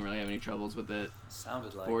Man City didn't really have any troubles with it.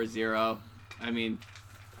 Sounded like 4-0. I mean,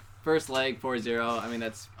 first leg 4-0. I mean,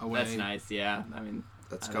 that's Away. nice. Yeah, I mean,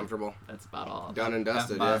 That's I comfortable. that's about all. Done and it. At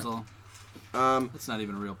dusted, yeah. Basel. It's not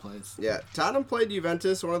even a real place. Yeah, Tottenham played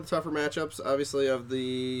Juventus, one of the tougher matchups, obviously, of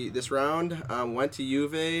this round. Went to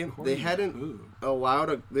Juve. They hadn't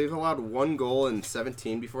Ooh. they've allowed 1 goal in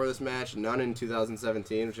 17 before this match, none in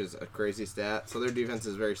 2017, which is a crazy stat. So their defense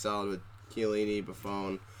is very solid with Chiellini,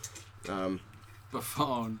 Buffon,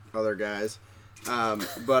 Buffon. other guys.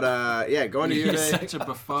 Yeah, going to You're Juve. such a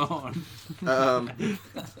Buffon.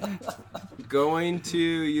 Going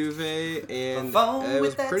to Juve, and phone it was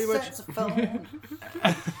with that pretty much. saxophone.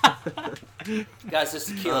 Guys, this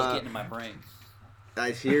tequila's getting in my brain.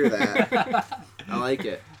 I hear that. I like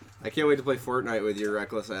it. I can't wait to play Fortnite with your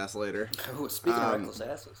reckless ass later. Oh, speaking of reckless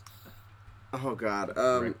asses. Oh God.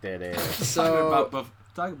 Rick that ass. So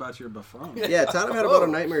Talk about your Buffon. yeah, Tottenham had about a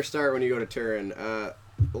nightmare start when you go to Turin.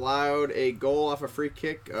 Allowed a goal off a free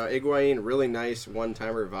kick. Higuain, really nice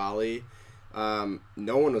one-timer volley.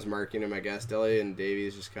 No one was marking him, I guess. Dele and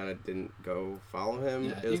Davies just kind of didn't go follow him.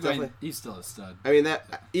 Yeah, It was definitely. he's still a stud. I mean,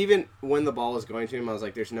 that even when the ball was going to him, I was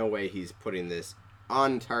like, "There's no way he's putting this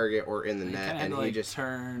on target or in the He net." kind of had And to he like just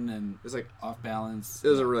turn and it was like off balance. it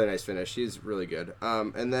was a really nice finish. He's really good.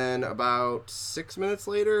 And then about 6 minutes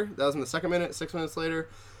later, that was in the second minute. 6 minutes later,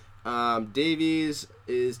 Davies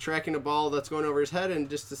is tracking a ball that's going over his head and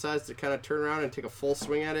just decides to kind of turn around and take a full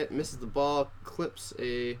swing at it. Misses the ball, clips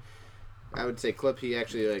a. I would say clip. He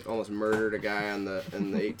actually like almost murdered a guy in the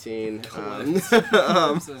 18.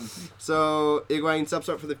 So Higuain steps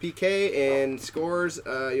up for the PK and scores.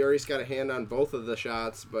 Lloris got a hand on both of the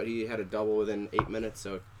shots, but he had a double within 8 minutes,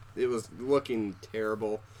 so it was looking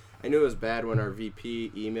terrible. I knew it was bad when our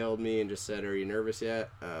VP emailed me and just said, "Are you nervous yet?"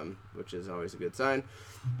 Which is always a good sign.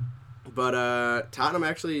 But Tottenham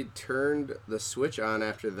actually turned the switch on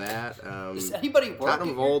after that. Does anybody work Tottenham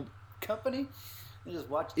at of your old. company? You just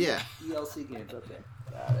watch the Yeah. ELC games. Okay,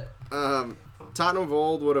 got it. Tottenham of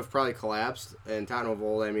old would have probably collapsed, and Tottenham of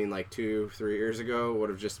old, I mean, like 2-3 years ago,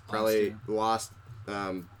 would have just probably lost.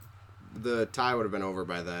 The tie would have been over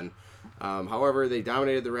by then. However, they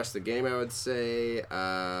dominated the rest of the game, I would say.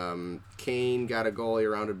 Kane got a goal. He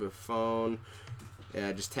rounded Buffon.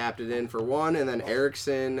 Just tapped it in for one, and then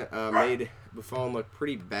Eriksson made Buffon look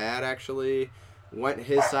pretty bad, actually. Went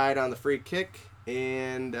his side on the free kick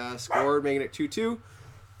and scored, making it 2-2.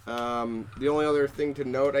 The only other thing to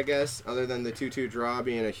note, I guess, other than the 2-2 draw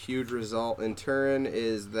being a huge result in Turin,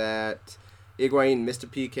 is that Higuain missed a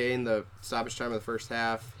PK in the stoppage time of the first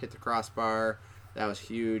half, hit the crossbar. That was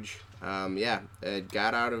huge. It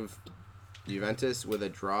got out of Juventus with a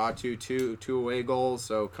draw, 2-2, 2 away goals.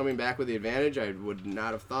 So coming back with the advantage, I would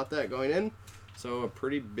not have thought that going in. So a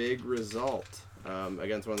pretty big result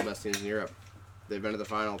against one of the best teams in Europe. They've been to the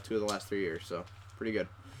final 2 of the last 3 years, so pretty good.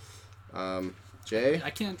 Jay? I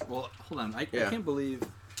can't. Well, hold on. I Yeah. can't believe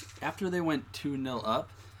after they went 2-0 up.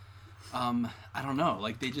 I don't know.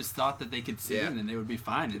 Like they just thought that they could sit in and they would be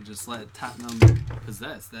fine and just let Tottenham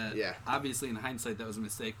possess that. Yeah. Obviously, in hindsight, that was a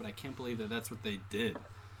mistake, but I can't believe that that's what they did.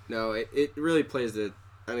 No, it really plays the.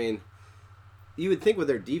 I mean, you would think with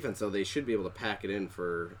their defense, though, they should be able to pack it in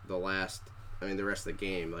for the rest of the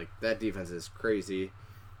game. Like, that defense is crazy.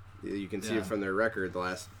 You can see it from their record the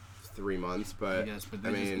last 3 months, but I guess, but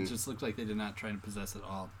it just looked like they did not try to possess it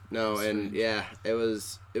all. No, and strange. it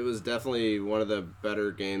was definitely one of the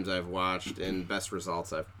better games I've watched and best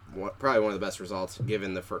results probably one of the best results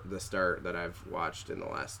given the start that I've watched in the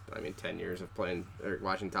last 10 years of playing or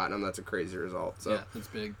watching Tottenham. That's a crazy result. So Yeah, that's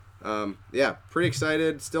big. Yeah, pretty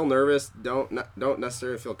excited. Still nervous. Don't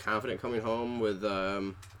necessarily feel confident coming home with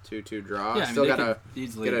 2-2 draw. Yeah, Still gotta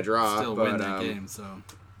easily get a draw, still but win that game. So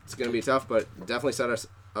it's gonna be tough, but definitely set us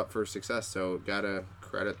up for success. So gotta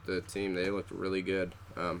credit the team. They looked really good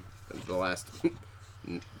the last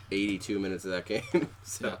 82 minutes of that game.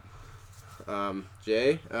 So,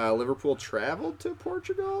 Jay, Liverpool traveled to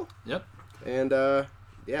Portugal. Yep. And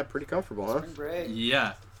pretty comfortable, huh? Spring break.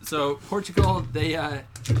 Yeah. So Portugal, they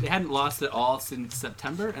hadn't lost at all since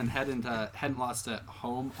September and hadn't lost at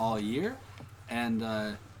home all year, and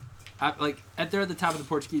they're at the top of the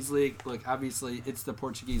Portuguese league. Look, obviously it's the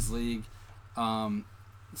Portuguese league.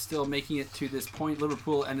 Still making it to this point.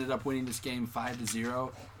 Liverpool ended up winning this game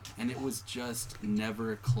 5-0, and it was just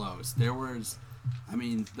never close. There was,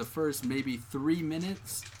 the first maybe 3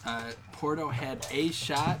 minutes, Porto had a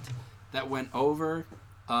shot that went over,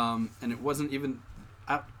 and it wasn't even.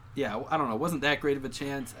 I don't know. It wasn't that great of a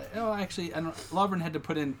chance. Oh, actually, I don't. Lovren had to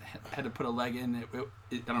put a leg in. It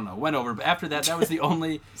I don't know. Went over, but after that, that was the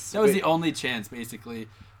only chance basically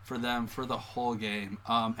for them for the whole game.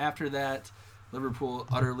 After that, Liverpool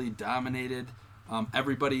utterly dominated.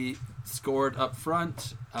 Everybody scored up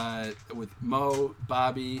front with Mo,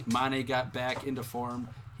 Bobby, Mane got back into form.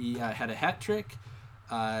 He had a hat trick.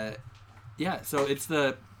 So it's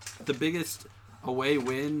the biggest away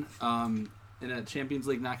win in a Champions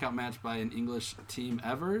League knockout match by an English team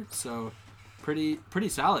ever. So pretty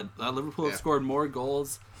solid. Liverpool have scored more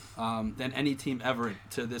goals than any team ever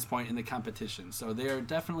to this point in the competition. So they are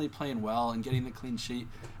definitely playing well, and getting the clean sheet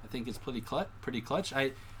I think is pretty clutch.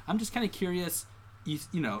 I'm just kind of curious.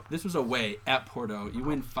 This was away at Porto. You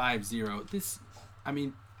win 5-0.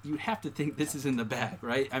 You have to think this is in the bag,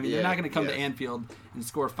 right? They're not going to come to Anfield and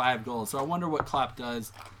score 5 goals. So I wonder what Klopp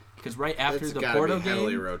does. Because right after the Porto game,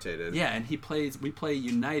 heavily rotated. Yeah, and we play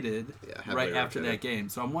United right after rotated. that game.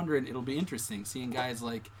 So I'm wondering, it'll be interesting seeing guys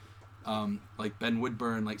like Ben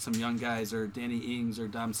Woodburn, like some young guys, or Danny Ings or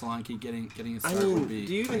Dom Solanke getting a start. Would be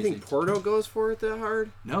do you even crazy. think Porto goes for it that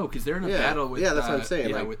hard? No, because they're in a battle with. Yeah, that's what I'm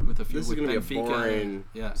saying. With a few. This is going to be a Benfica, boring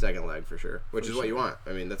second leg for sure, which is what you want.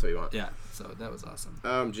 That's what you want. Yeah, so that was awesome.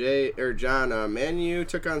 John, Man U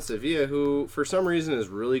took on Sevilla, who for some reason is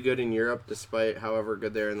really good in Europe, despite however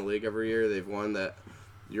good they're in the league every year. They've won that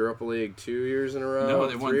Europa League 2 years in a row. No,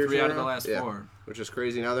 they won 3 out of the last 4. Which is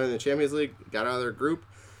crazy. Now they're in the Champions League, got out of their group.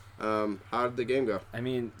 How did the game go?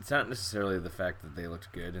 It's not necessarily the fact that they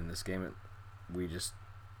looked good in this game. We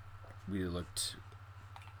looked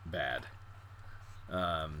bad.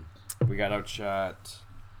 We got outshot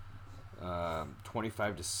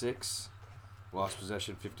 25-6, lost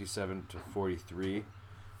possession 57-43.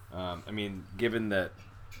 Given that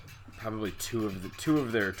probably two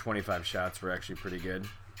of their 25 shots were actually pretty good.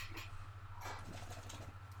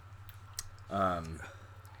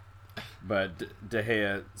 But De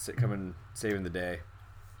Gea coming saving the day.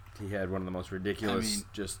 He had one of the most ridiculous,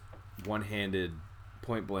 just one-handed,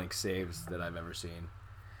 point-blank saves that I've ever seen.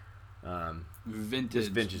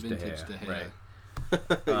 Vintage De Gea, right?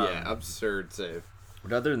 Absurd save.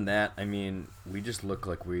 But other than that, we just look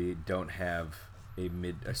like we don't have a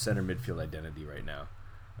center midfield identity right now.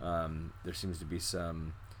 There seems to be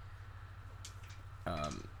some,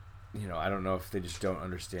 I don't know if they just don't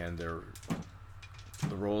understand the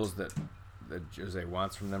roles that Jose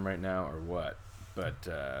wants from them right now or what, but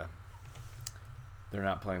they're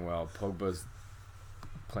not playing well. Pogba's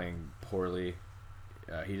playing poorly.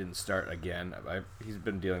 He didn't start again. He's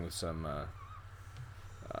been dealing with some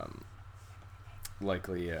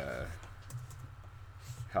likely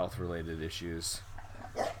health-related issues.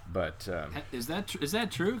 But is that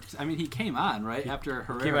true? 'Cause, he came on right after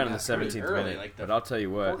Herrera. He came on in the 17th minute. Like but I'll tell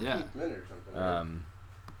you what. Minute or something.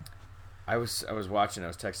 I was watching. I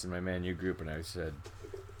was texting my Man U group, and I said,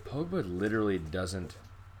 Pogba literally doesn't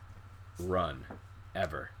run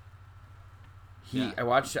ever. I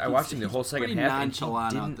watched him the whole second half, and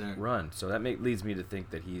he didn't run. So that leads me to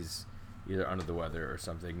think that he's either under the weather or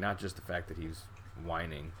something. Not just the fact that he's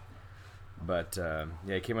whining, but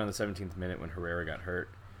he came on the 17th minute when Herrera got hurt.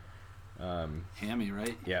 Hammy,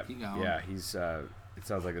 right? Yeah, he's. It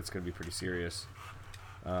sounds like it's going to be pretty serious.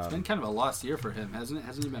 It's been kind of a lost year for him, hasn't it?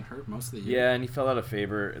 Hasn't he been hurt most of the year? Yeah, and he fell out of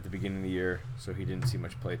favor at the beginning of the year, so he didn't see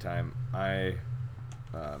much play time.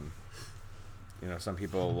 Some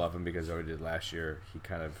people love him because of what he did last year. He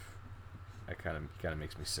kind of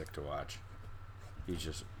makes me sick to watch. He's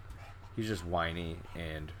just whiny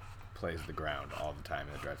and plays the ground all the time,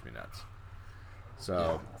 and it drives me nuts.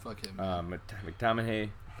 So, fuck him.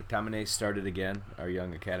 McTominay McTominay started again, our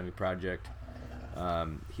young academy project.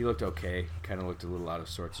 He looked okay. Kind of looked a little out of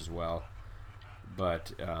sorts as well.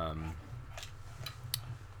 But I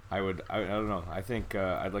don't know. I think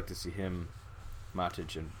I'd like to see him,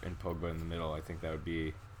 Matic, and Pogba in the middle. I think that would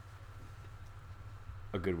be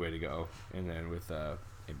a good way to go. And then with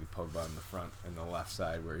maybe Pogba in the front and the left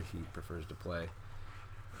side where he prefers to play.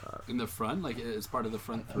 In the front, like as part of the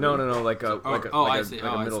front three? No, like a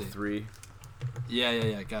middle see. three.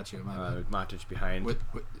 Yeah, got you. My bad. With Matic behind,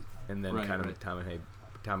 and then right, kind of right.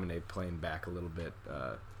 McTominay playing back a little bit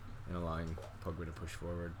and allowing Pogba to push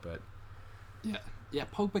forward. But yeah,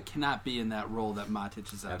 Pogba cannot be in that role that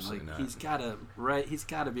Matic is in. Absolutely like not. he's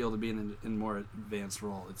gotta be able to be in a more advanced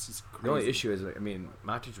role. It's just crazy. The only issue is,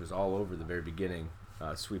 Matic was all over the very beginning,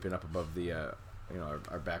 sweeping up above the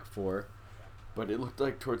our back four. But it looked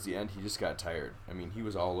like towards the end he just got tired. He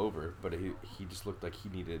was all over, but he just looked like he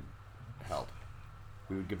needed help.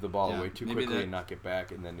 We would give the ball away too quickly and not get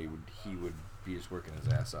back, and then he would be just working his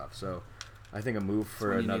ass off. So I think a move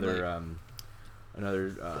for another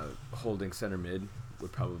holding center mid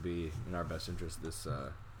would probably be in our best interest. This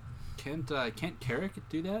can't Carrick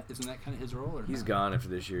do that? Isn't that kind of his role? Or he's not? gone after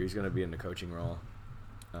this year. He's going to be in the coaching role.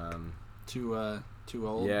 Too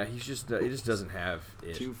old. Yeah, he just doesn't have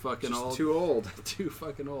it. Too fucking old. Too old. Too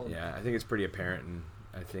fucking old. Yeah, I think it's pretty apparent, and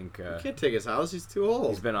I think he can't take his house. He's too old.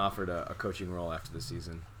 He's been offered a coaching role after the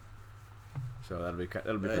season, so that'll be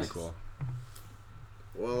pretty cool.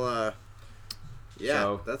 Well,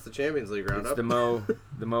 so that's the Champions League roundup. It's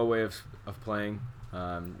the Mo way of playing.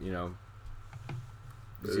 0-0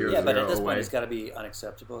 but at this away. point, it's got to be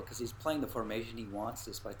unacceptable because he's playing the formation he wants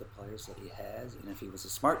despite the players that he has. And if he was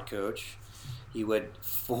a smart coach, he would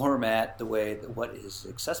format the way what his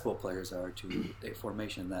accessible players are to a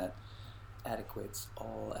formation that adequates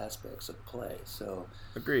all aspects of play. So,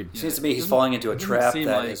 agreed. It seems to me he's falling into a trap that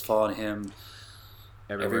like has fallen him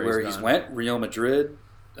everywhere he's gone. went. Real Madrid,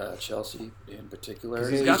 Chelsea in particular.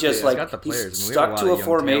 He's stuck to a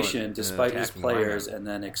formation despite his attacking players, lineup. and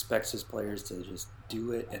then expects his players to just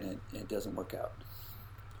do it, and it doesn't work out.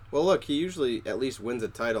 Well, look, he usually at least wins a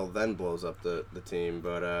title, then blows up the team.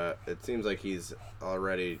 But it seems like he's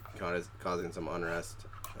already causing some unrest.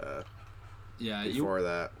 Before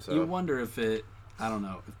that, so you wonder if it. I don't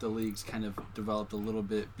know if the league's kind of developed a little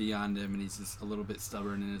bit beyond him, and he's just a little bit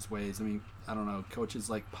stubborn in his ways. I don't know. Coaches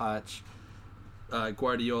like Poch,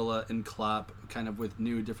 Guardiola, and Klopp, kind of with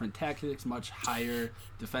new, different tactics, much higher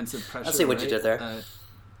defensive pressure. I see what you did there.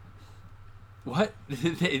 What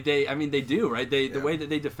they do, right? The way that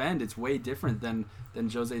they defend, it's way different than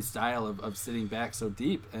Jose's style of sitting back so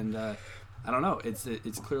deep. And I don't know.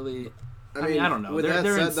 It's clearly. I don't know. With They're that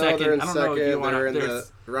in said, second. they're in I don't know if you want They're in to.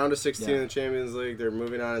 the round of 16 in the Champions League. They're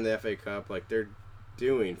moving on in the FA Cup. Like, they're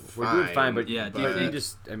doing fine. We're doing fine, but do you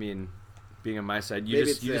think, being on my side, you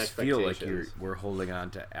just feel like we're holding on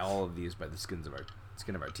to all of these by the skin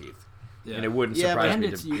of our teeth. Yeah. And it wouldn't surprise me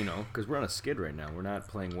because we're on a skid right now. We're not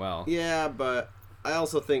playing well. Yeah, but I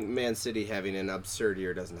also think Man City having an absurd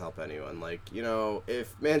year doesn't help anyone. Like,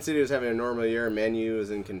 if Man City was having a normal year and Man U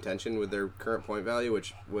is in contention with their current point value,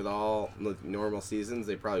 which with all normal seasons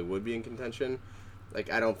they probably would be in contention,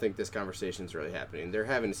 like, I don't think this conversation is really happening. They're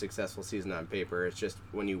having a successful season on paper. It's just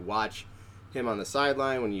when you watch him on the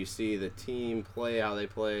sideline, when you see the team play how they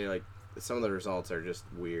play, like, some of the results are just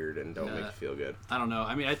weird and don't make you feel good. I don't know.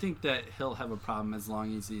 I think that he'll have a problem as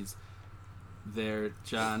long as he's there,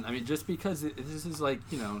 John. Just because this is like,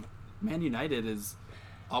 Man United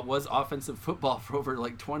was offensive football for over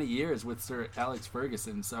like 20 years with Sir Alex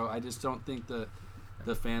Ferguson. So I just don't think the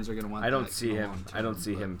fans are going to want. I don't see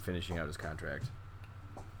him finishing out his contract.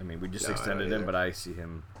 We just extended him, but I see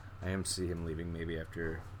him leaving maybe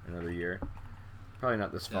after another year. Probably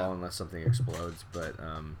not this fall unless something explodes. But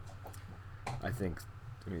I think,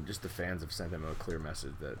 just the fans have sent him a clear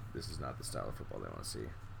message that this is not the style of football they want to see.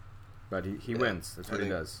 But he wins. That's what he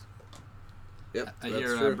does. Yep, I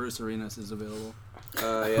hear Bruce Arenas is available.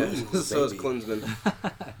 So is Klinsman.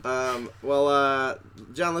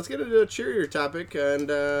 John, let's get into a cheerier topic, and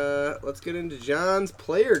let's get into John's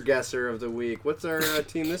player guesser of the week. What's our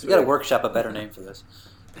team this week? You got to workshop a better name for this.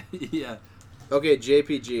 Yeah. Okay,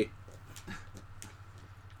 JPG.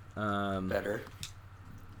 Better.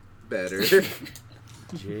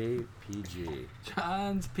 JPG.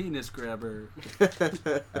 John's penis grabber.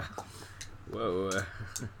 Whoa.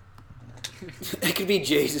 It could be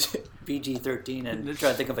Jay's PG-13 and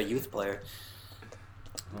try to think of a youth player.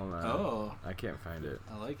 Hold on. Oh. I can't find it.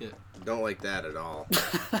 I like it. Don't like that at all.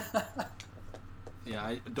 Yeah,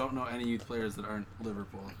 I don't know any youth players that aren't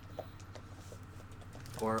Liverpool.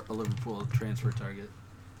 Or a Liverpool transfer target.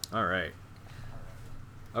 All right.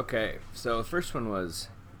 Okay, so the first one was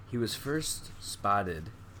he was first spotted.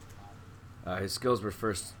 His skills were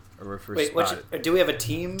first Wait, spotted. do we have a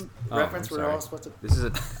team reference? I'm We're all sorry. supposed to. This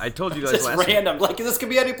is I told you guys It's last week. random. Like this could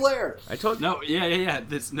be any player. I told you. No, yeah.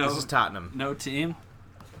 This This is Tottenham. no team.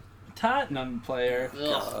 Tottenham player.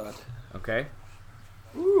 God. Okay.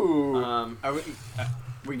 Ooh. Are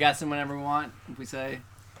we guessing whenever we want? If we say,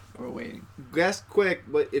 or we're waiting. Guess quick,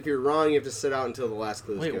 but if you're wrong, you have to sit out until the last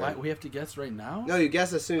clue. Wait, why we have to guess right now? No, you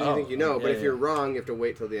guess as soon as you Oh, think you know. yeah, but if yeah. you're wrong, you have to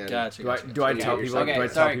wait till the end. Gotcha. Do I tell people? Okay, do I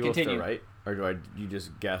tell sorry, people if continue. they're right, or you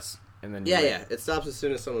just guess and then? Yeah, wait? yeah. It stops as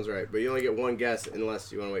soon as someone's right, but you only get one guess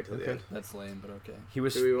unless you want to wait till the Okay. end. That's lame, but okay. He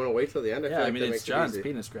was. Do we want to wait till the end? Yeah, feel I like mean that it's makes it John's easy.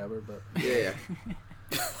 penis grabber, but Yeah.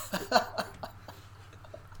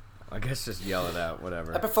 I guess just yell it out. I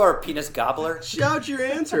Whatever. prefer a penis gobbler. Shout your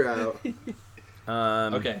answer out.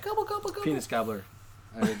 okay. Gobble, gobble, gobble. Penis gobbler.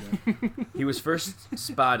 I heard that. He was first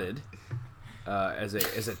spotted as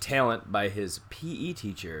a talent by his PE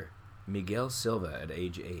teacher Miguel Silva at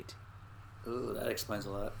age 8. Ooh, that explains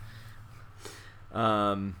a lot.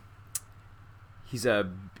 He's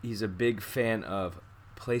a big fan of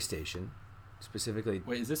PlayStation, specifically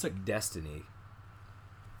Wait, is this a Destiny.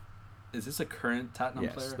 current Tottenham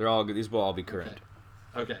Yes, player? they're all. These will all be current.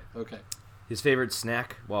 Okay. His favorite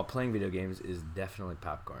snack while playing video games is definitely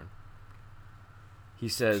popcorn. He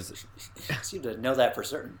says, I seem to know that for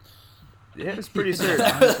certain. "Yeah, it's pretty certain."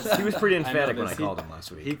 He was pretty emphatic when I this. called him last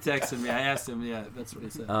He week. texted me. I asked him. Yeah, that's what he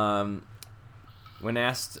said. When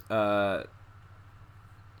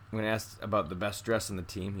asked about the best dress on the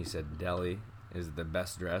team, he said Deli is the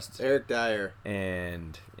best dressed. Eric Dyer.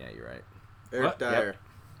 And yeah, you're right. Eric What? Dyer. Yep.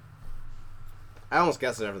 I almost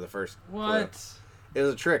guessed it after the first clue. What? It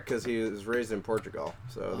was a trick because he was raised in Portugal.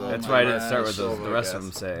 So That's my why I didn't start with gosh. those. So The my rest of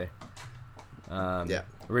guess. them say. Yeah.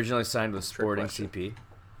 Originally signed with Sporting question. CP.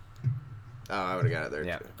 Oh, I would have got it there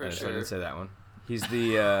Yeah, too. For I sure. didn't say that one. He's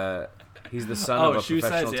the son Oh, of a shoe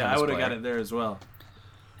professional size. Yeah, tennis I would have player. got it there as well.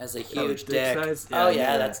 Has a Oh, huge dick dick. size? Oh Yeah, yeah,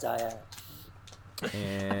 yeah. that's Dyer.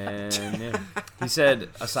 And yeah. He said,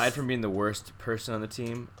 aside from being the worst person on the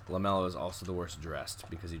team, LaMelo is also the worst dressed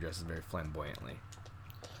because he dresses very flamboyantly.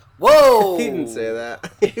 Whoa! He didn't say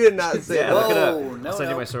that. He did not say Yeah, that. look it up. Whoa, no, I'll send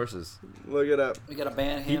you no. my sources. Look it up. We got to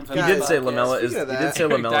ban him from He the did say podcast. Lamella is. Speaking of He that, did say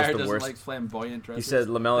Eric Lamella Dyer is the doesn't worst. like flamboyant dresses. He said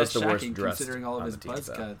Lamella is That's the worst shocking, dressed considering all of on his the team, buzz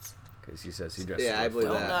though. cuts. Because he says he dresses. Yeah, I believe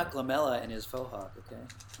Don't that. knock Lamella and his faux hawk, okay?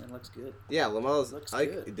 That looks good. Yeah, Lamella's. Looks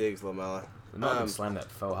Ike good. digs Lamella. Not gonna slam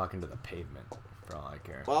that faux hawk into the pavement. For all I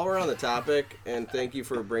care. While we're on the topic, and thank you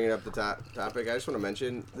for bringing up the topic, I just want to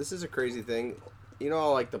mention this is a crazy thing. You know,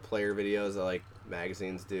 all like the player videos that like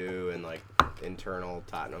magazines do, and like internal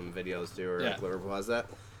Tottenham videos do, or Yeah. like Liverpool has that.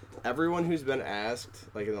 Everyone who's been asked,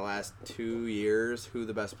 like in the last 2 years, who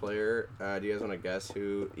the best player, do you guys want to guess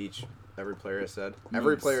who every player has said?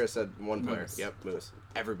 Every Moose. player has said one player. Moose. Yep, Moose.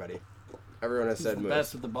 Everybody. Everyone has He's said the Moose.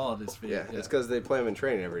 best with the ball at his feet. Yeah, it's because they play him in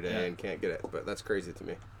training every day Yeah. and can't get it. But that's crazy to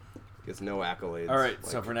me. Gets no accolades. All right,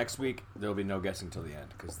 so Like, for next week there will be no guessing till the end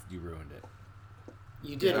because you ruined it.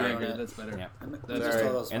 You did I ruin agree. it. That's better. Yeah. You just Sorry.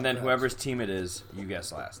 told us And then about whoever's team it is, you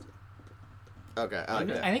guess last. okay, I like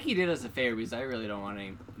Okay. that. I think he did us a favor because I really don't want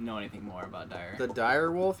to know anything more about Dyer. The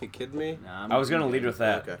Dire Wolf? You kidding me? Nah, I was gonna lead with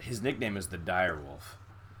that. Okay. His nickname is the Dire Wolf.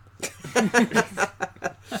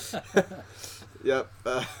 Yep.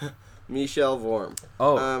 Michel Vorm.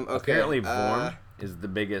 Oh, Okay, apparently Vorm is the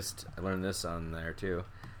biggest. I learned this on there too.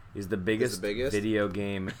 He's the biggest, biggest? video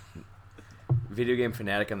game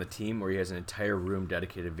fanatic on the team, where he has an entire room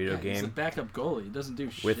dedicated video He's a game backup goalie. He doesn't do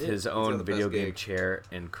shit. with his got own the video best game gig. chair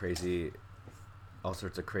and all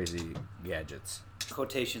sorts of crazy gadgets.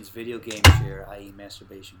 quotations video game chair, i.e.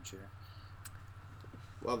 masturbation chair.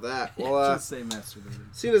 Love that. Well, Just say masturbating.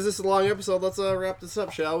 seeing as this is a long episode, let's wrap this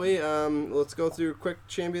up, shall we? Let's go through a quick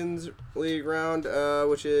Champions League round,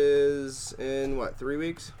 which is in, 3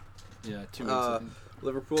 weeks? Yeah, 2 weeks. I think.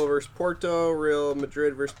 Liverpool versus Porto, Real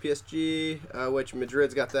Madrid versus PSG, which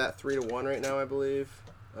Madrid's got that 3-1 right now, I believe.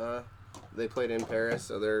 They played in Paris,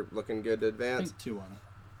 so they're looking good to I advance. think 2-1.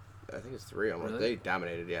 I think it's 3 almost. Really? They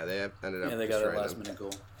dominated. Yeah, they ended up. Yeah, they got a destroying last them. minute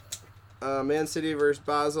goal. Man City versus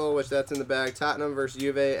Basel, which that's in the bag. Tottenham versus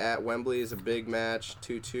Juve at Wembley is a big match.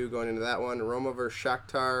 2-2 going into that one. Roma versus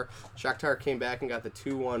Shakhtar. Shakhtar came back and got the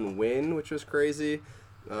 2-1 win, which was crazy.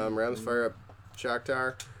 Rams fire up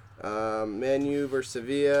Shakhtar. Man U versus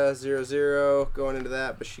Sevilla, 0-0 going into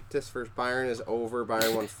that. Besiktas versus Bayern is over.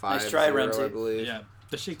 Bayern won 5-0, Nice try, Ramsey. I believe. Yeah,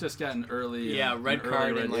 Besiktas got an early red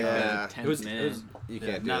card in like Yeah. the 10th minute. You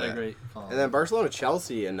can't do not that. a great call. And then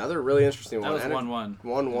Barcelona-Chelsea, another really interesting that one. was 1-1.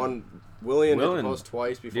 1-1. Willian hit the Willian, post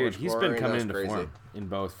twice before Dude, he's scoring. been coming That's into crazy. form in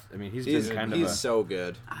both. I mean, he's so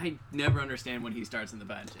good. I never understand when he starts on the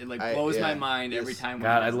bench. It like I- blows yeah. my mind every He's- time. When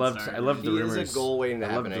God, he I doesn't loved start. the He is rumors. a goal waiting to I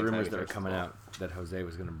happen loved the anytime rumors he that were touches coming the ball. out that Jose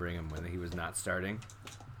was going to bring him when he was not starting.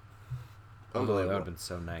 Oh, that Unbelievable. would have been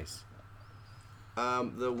so nice.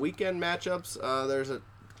 The weekend matchups, there's a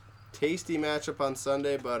tasty matchup on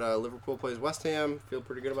Sunday, but Liverpool plays West Ham. Feel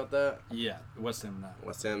pretty good about that. Yeah, West Ham not.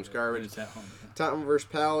 West Ham's garbage. It's at home. Yeah. Tottenham versus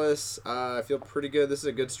Palace. I feel pretty good. This is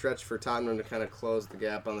a good stretch for Tottenham to kind of close the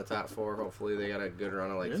gap on the top four. Hopefully they got a good run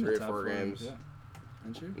of like You're in the 3 or top 4 games. Yeah.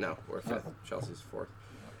 Aren't you? No, we're fifth. Oh. Chelsea's fourth.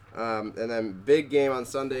 And then big game on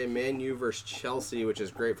Sunday, Man U versus Chelsea, which is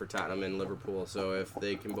great for Tottenham and Liverpool. So if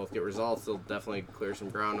they can both get results, they'll definitely clear some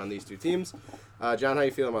ground on these two teams. John, how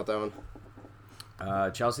you feeling about that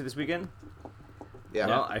one? Chelsea this weekend? Yeah.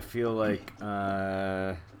 Well, I feel like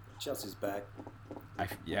Chelsea's back.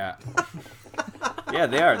 yeah, yeah,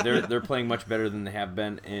 they are. They're playing much better than they have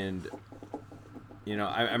been, and you know,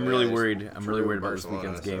 I'm really it's worried. I'm really true worried about this Barcelona,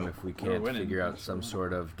 weekend's game so if we we're can't winning. figure out some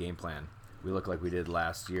sort of game plan. We look like we did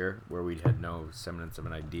last year, where we had no semblance of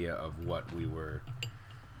an idea of what we were,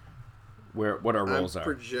 what our roles I'm are.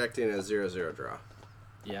 projecting a 0-0 draw.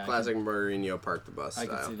 Yeah. Classic Mourinho park the bus I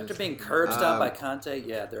can style. see this. After being curb stomped by Conte,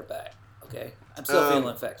 yeah, they're back. Okay, I'm still feeling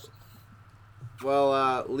infected.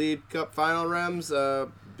 Well, League Cup final,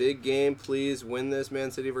 Rems. Big game. Please win this. Man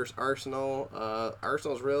City versus Arsenal.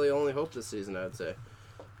 Arsenal's really only hope this season, I would say.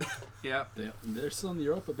 Yeah. They're still in the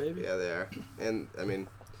Europa, baby. Yeah, they are. And, I mean,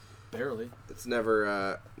 Barely. it's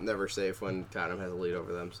never safe when Tottenham has a lead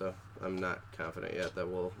over them, so I'm not confident yet that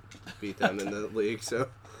we'll beat them in the league. So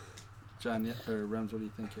John, or Rems, what do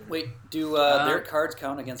you think here? Wait, do their cards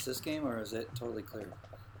count against this game, or is it totally clear?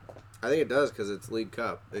 I think it does because it's League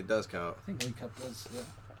Cup. It does count. I think League Cup does, yeah.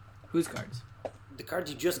 Whose cards? The cards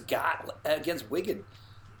you just got against Wigan.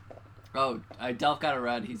 Oh, Delph got a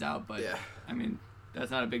red. He's out, but Yeah. I mean, that's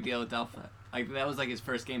not a big deal with Delph. Like that was like his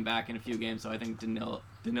first game back in a few games, so I think Danilo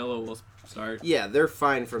will start. Yeah, they're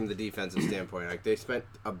fine from the defensive standpoint. Like they spent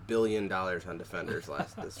 $1 billion on defenders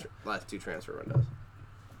last 2 transfer windows.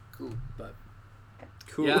 Cool, but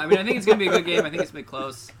Cool. yeah, I mean, I think it's gonna be a good game. I think it's gonna be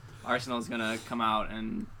close. Arsenal's gonna come out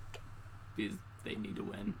and they need to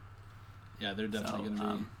win. Yeah, they're definitely going to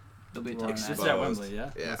be. They'll be a Well, tough it's match. at Wembley, yeah?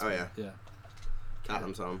 Yeah, That's oh, right. yeah. Yeah.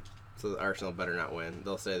 Tottenham's home. So Arsenal better not win.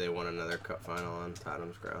 They'll say they won another cup final on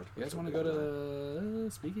Tottenham's ground. You guys want to go to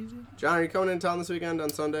Speakeasy? John, are you coming in town this weekend on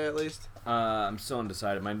Sunday at least? I'm still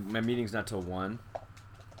undecided. My meeting's not till 1,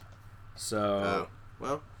 so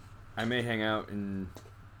Well, I may hang out and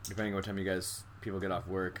depending on what time people get off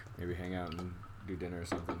work, maybe hang out and do dinner or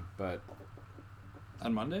something. But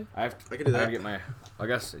On Monday? I could do that. gotta get my. I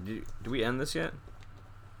guess. Do we end this yet?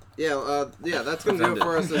 yeah, that's going to do it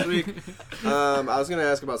for us this week. I was going to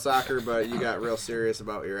ask about soccer, but you got real serious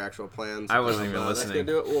about your actual plans. I wasn't even That's listening. going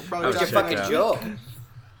to do it. We'll I probably was talk checking about Fucking out.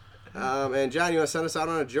 joke. And John, you want to send us out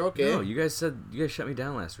on a joke, eh? No, you guys shut me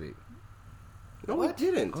down last week. No, we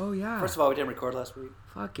didn't. Oh yeah. First of all, we didn't record last week.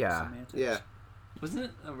 Fuck yeah. Semantics. Yeah. Wasn't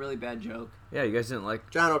it a really bad joke? Yeah, you guys didn't like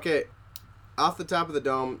John, okay. Off the top of the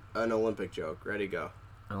dome, an Olympic joke. Ready, go.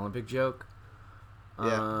 an Olympic joke.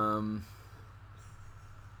 Yeah.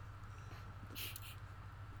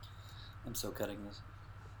 I'm so cutting this.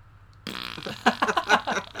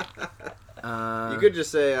 You could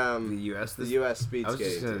just say the U.S. the U.S. speed I was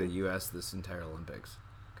just skating gonna say team. the U.S. this entire Olympics.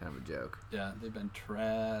 Kind of a joke. Yeah, they've been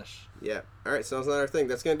trash. Yeah. All right, so that's not our thing.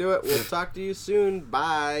 That's going to do it. We'll talk to you soon.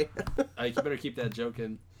 Bye. You better keep that joke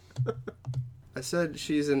in. I said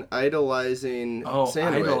she's an idolizing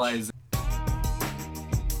sandwich. Idolizing.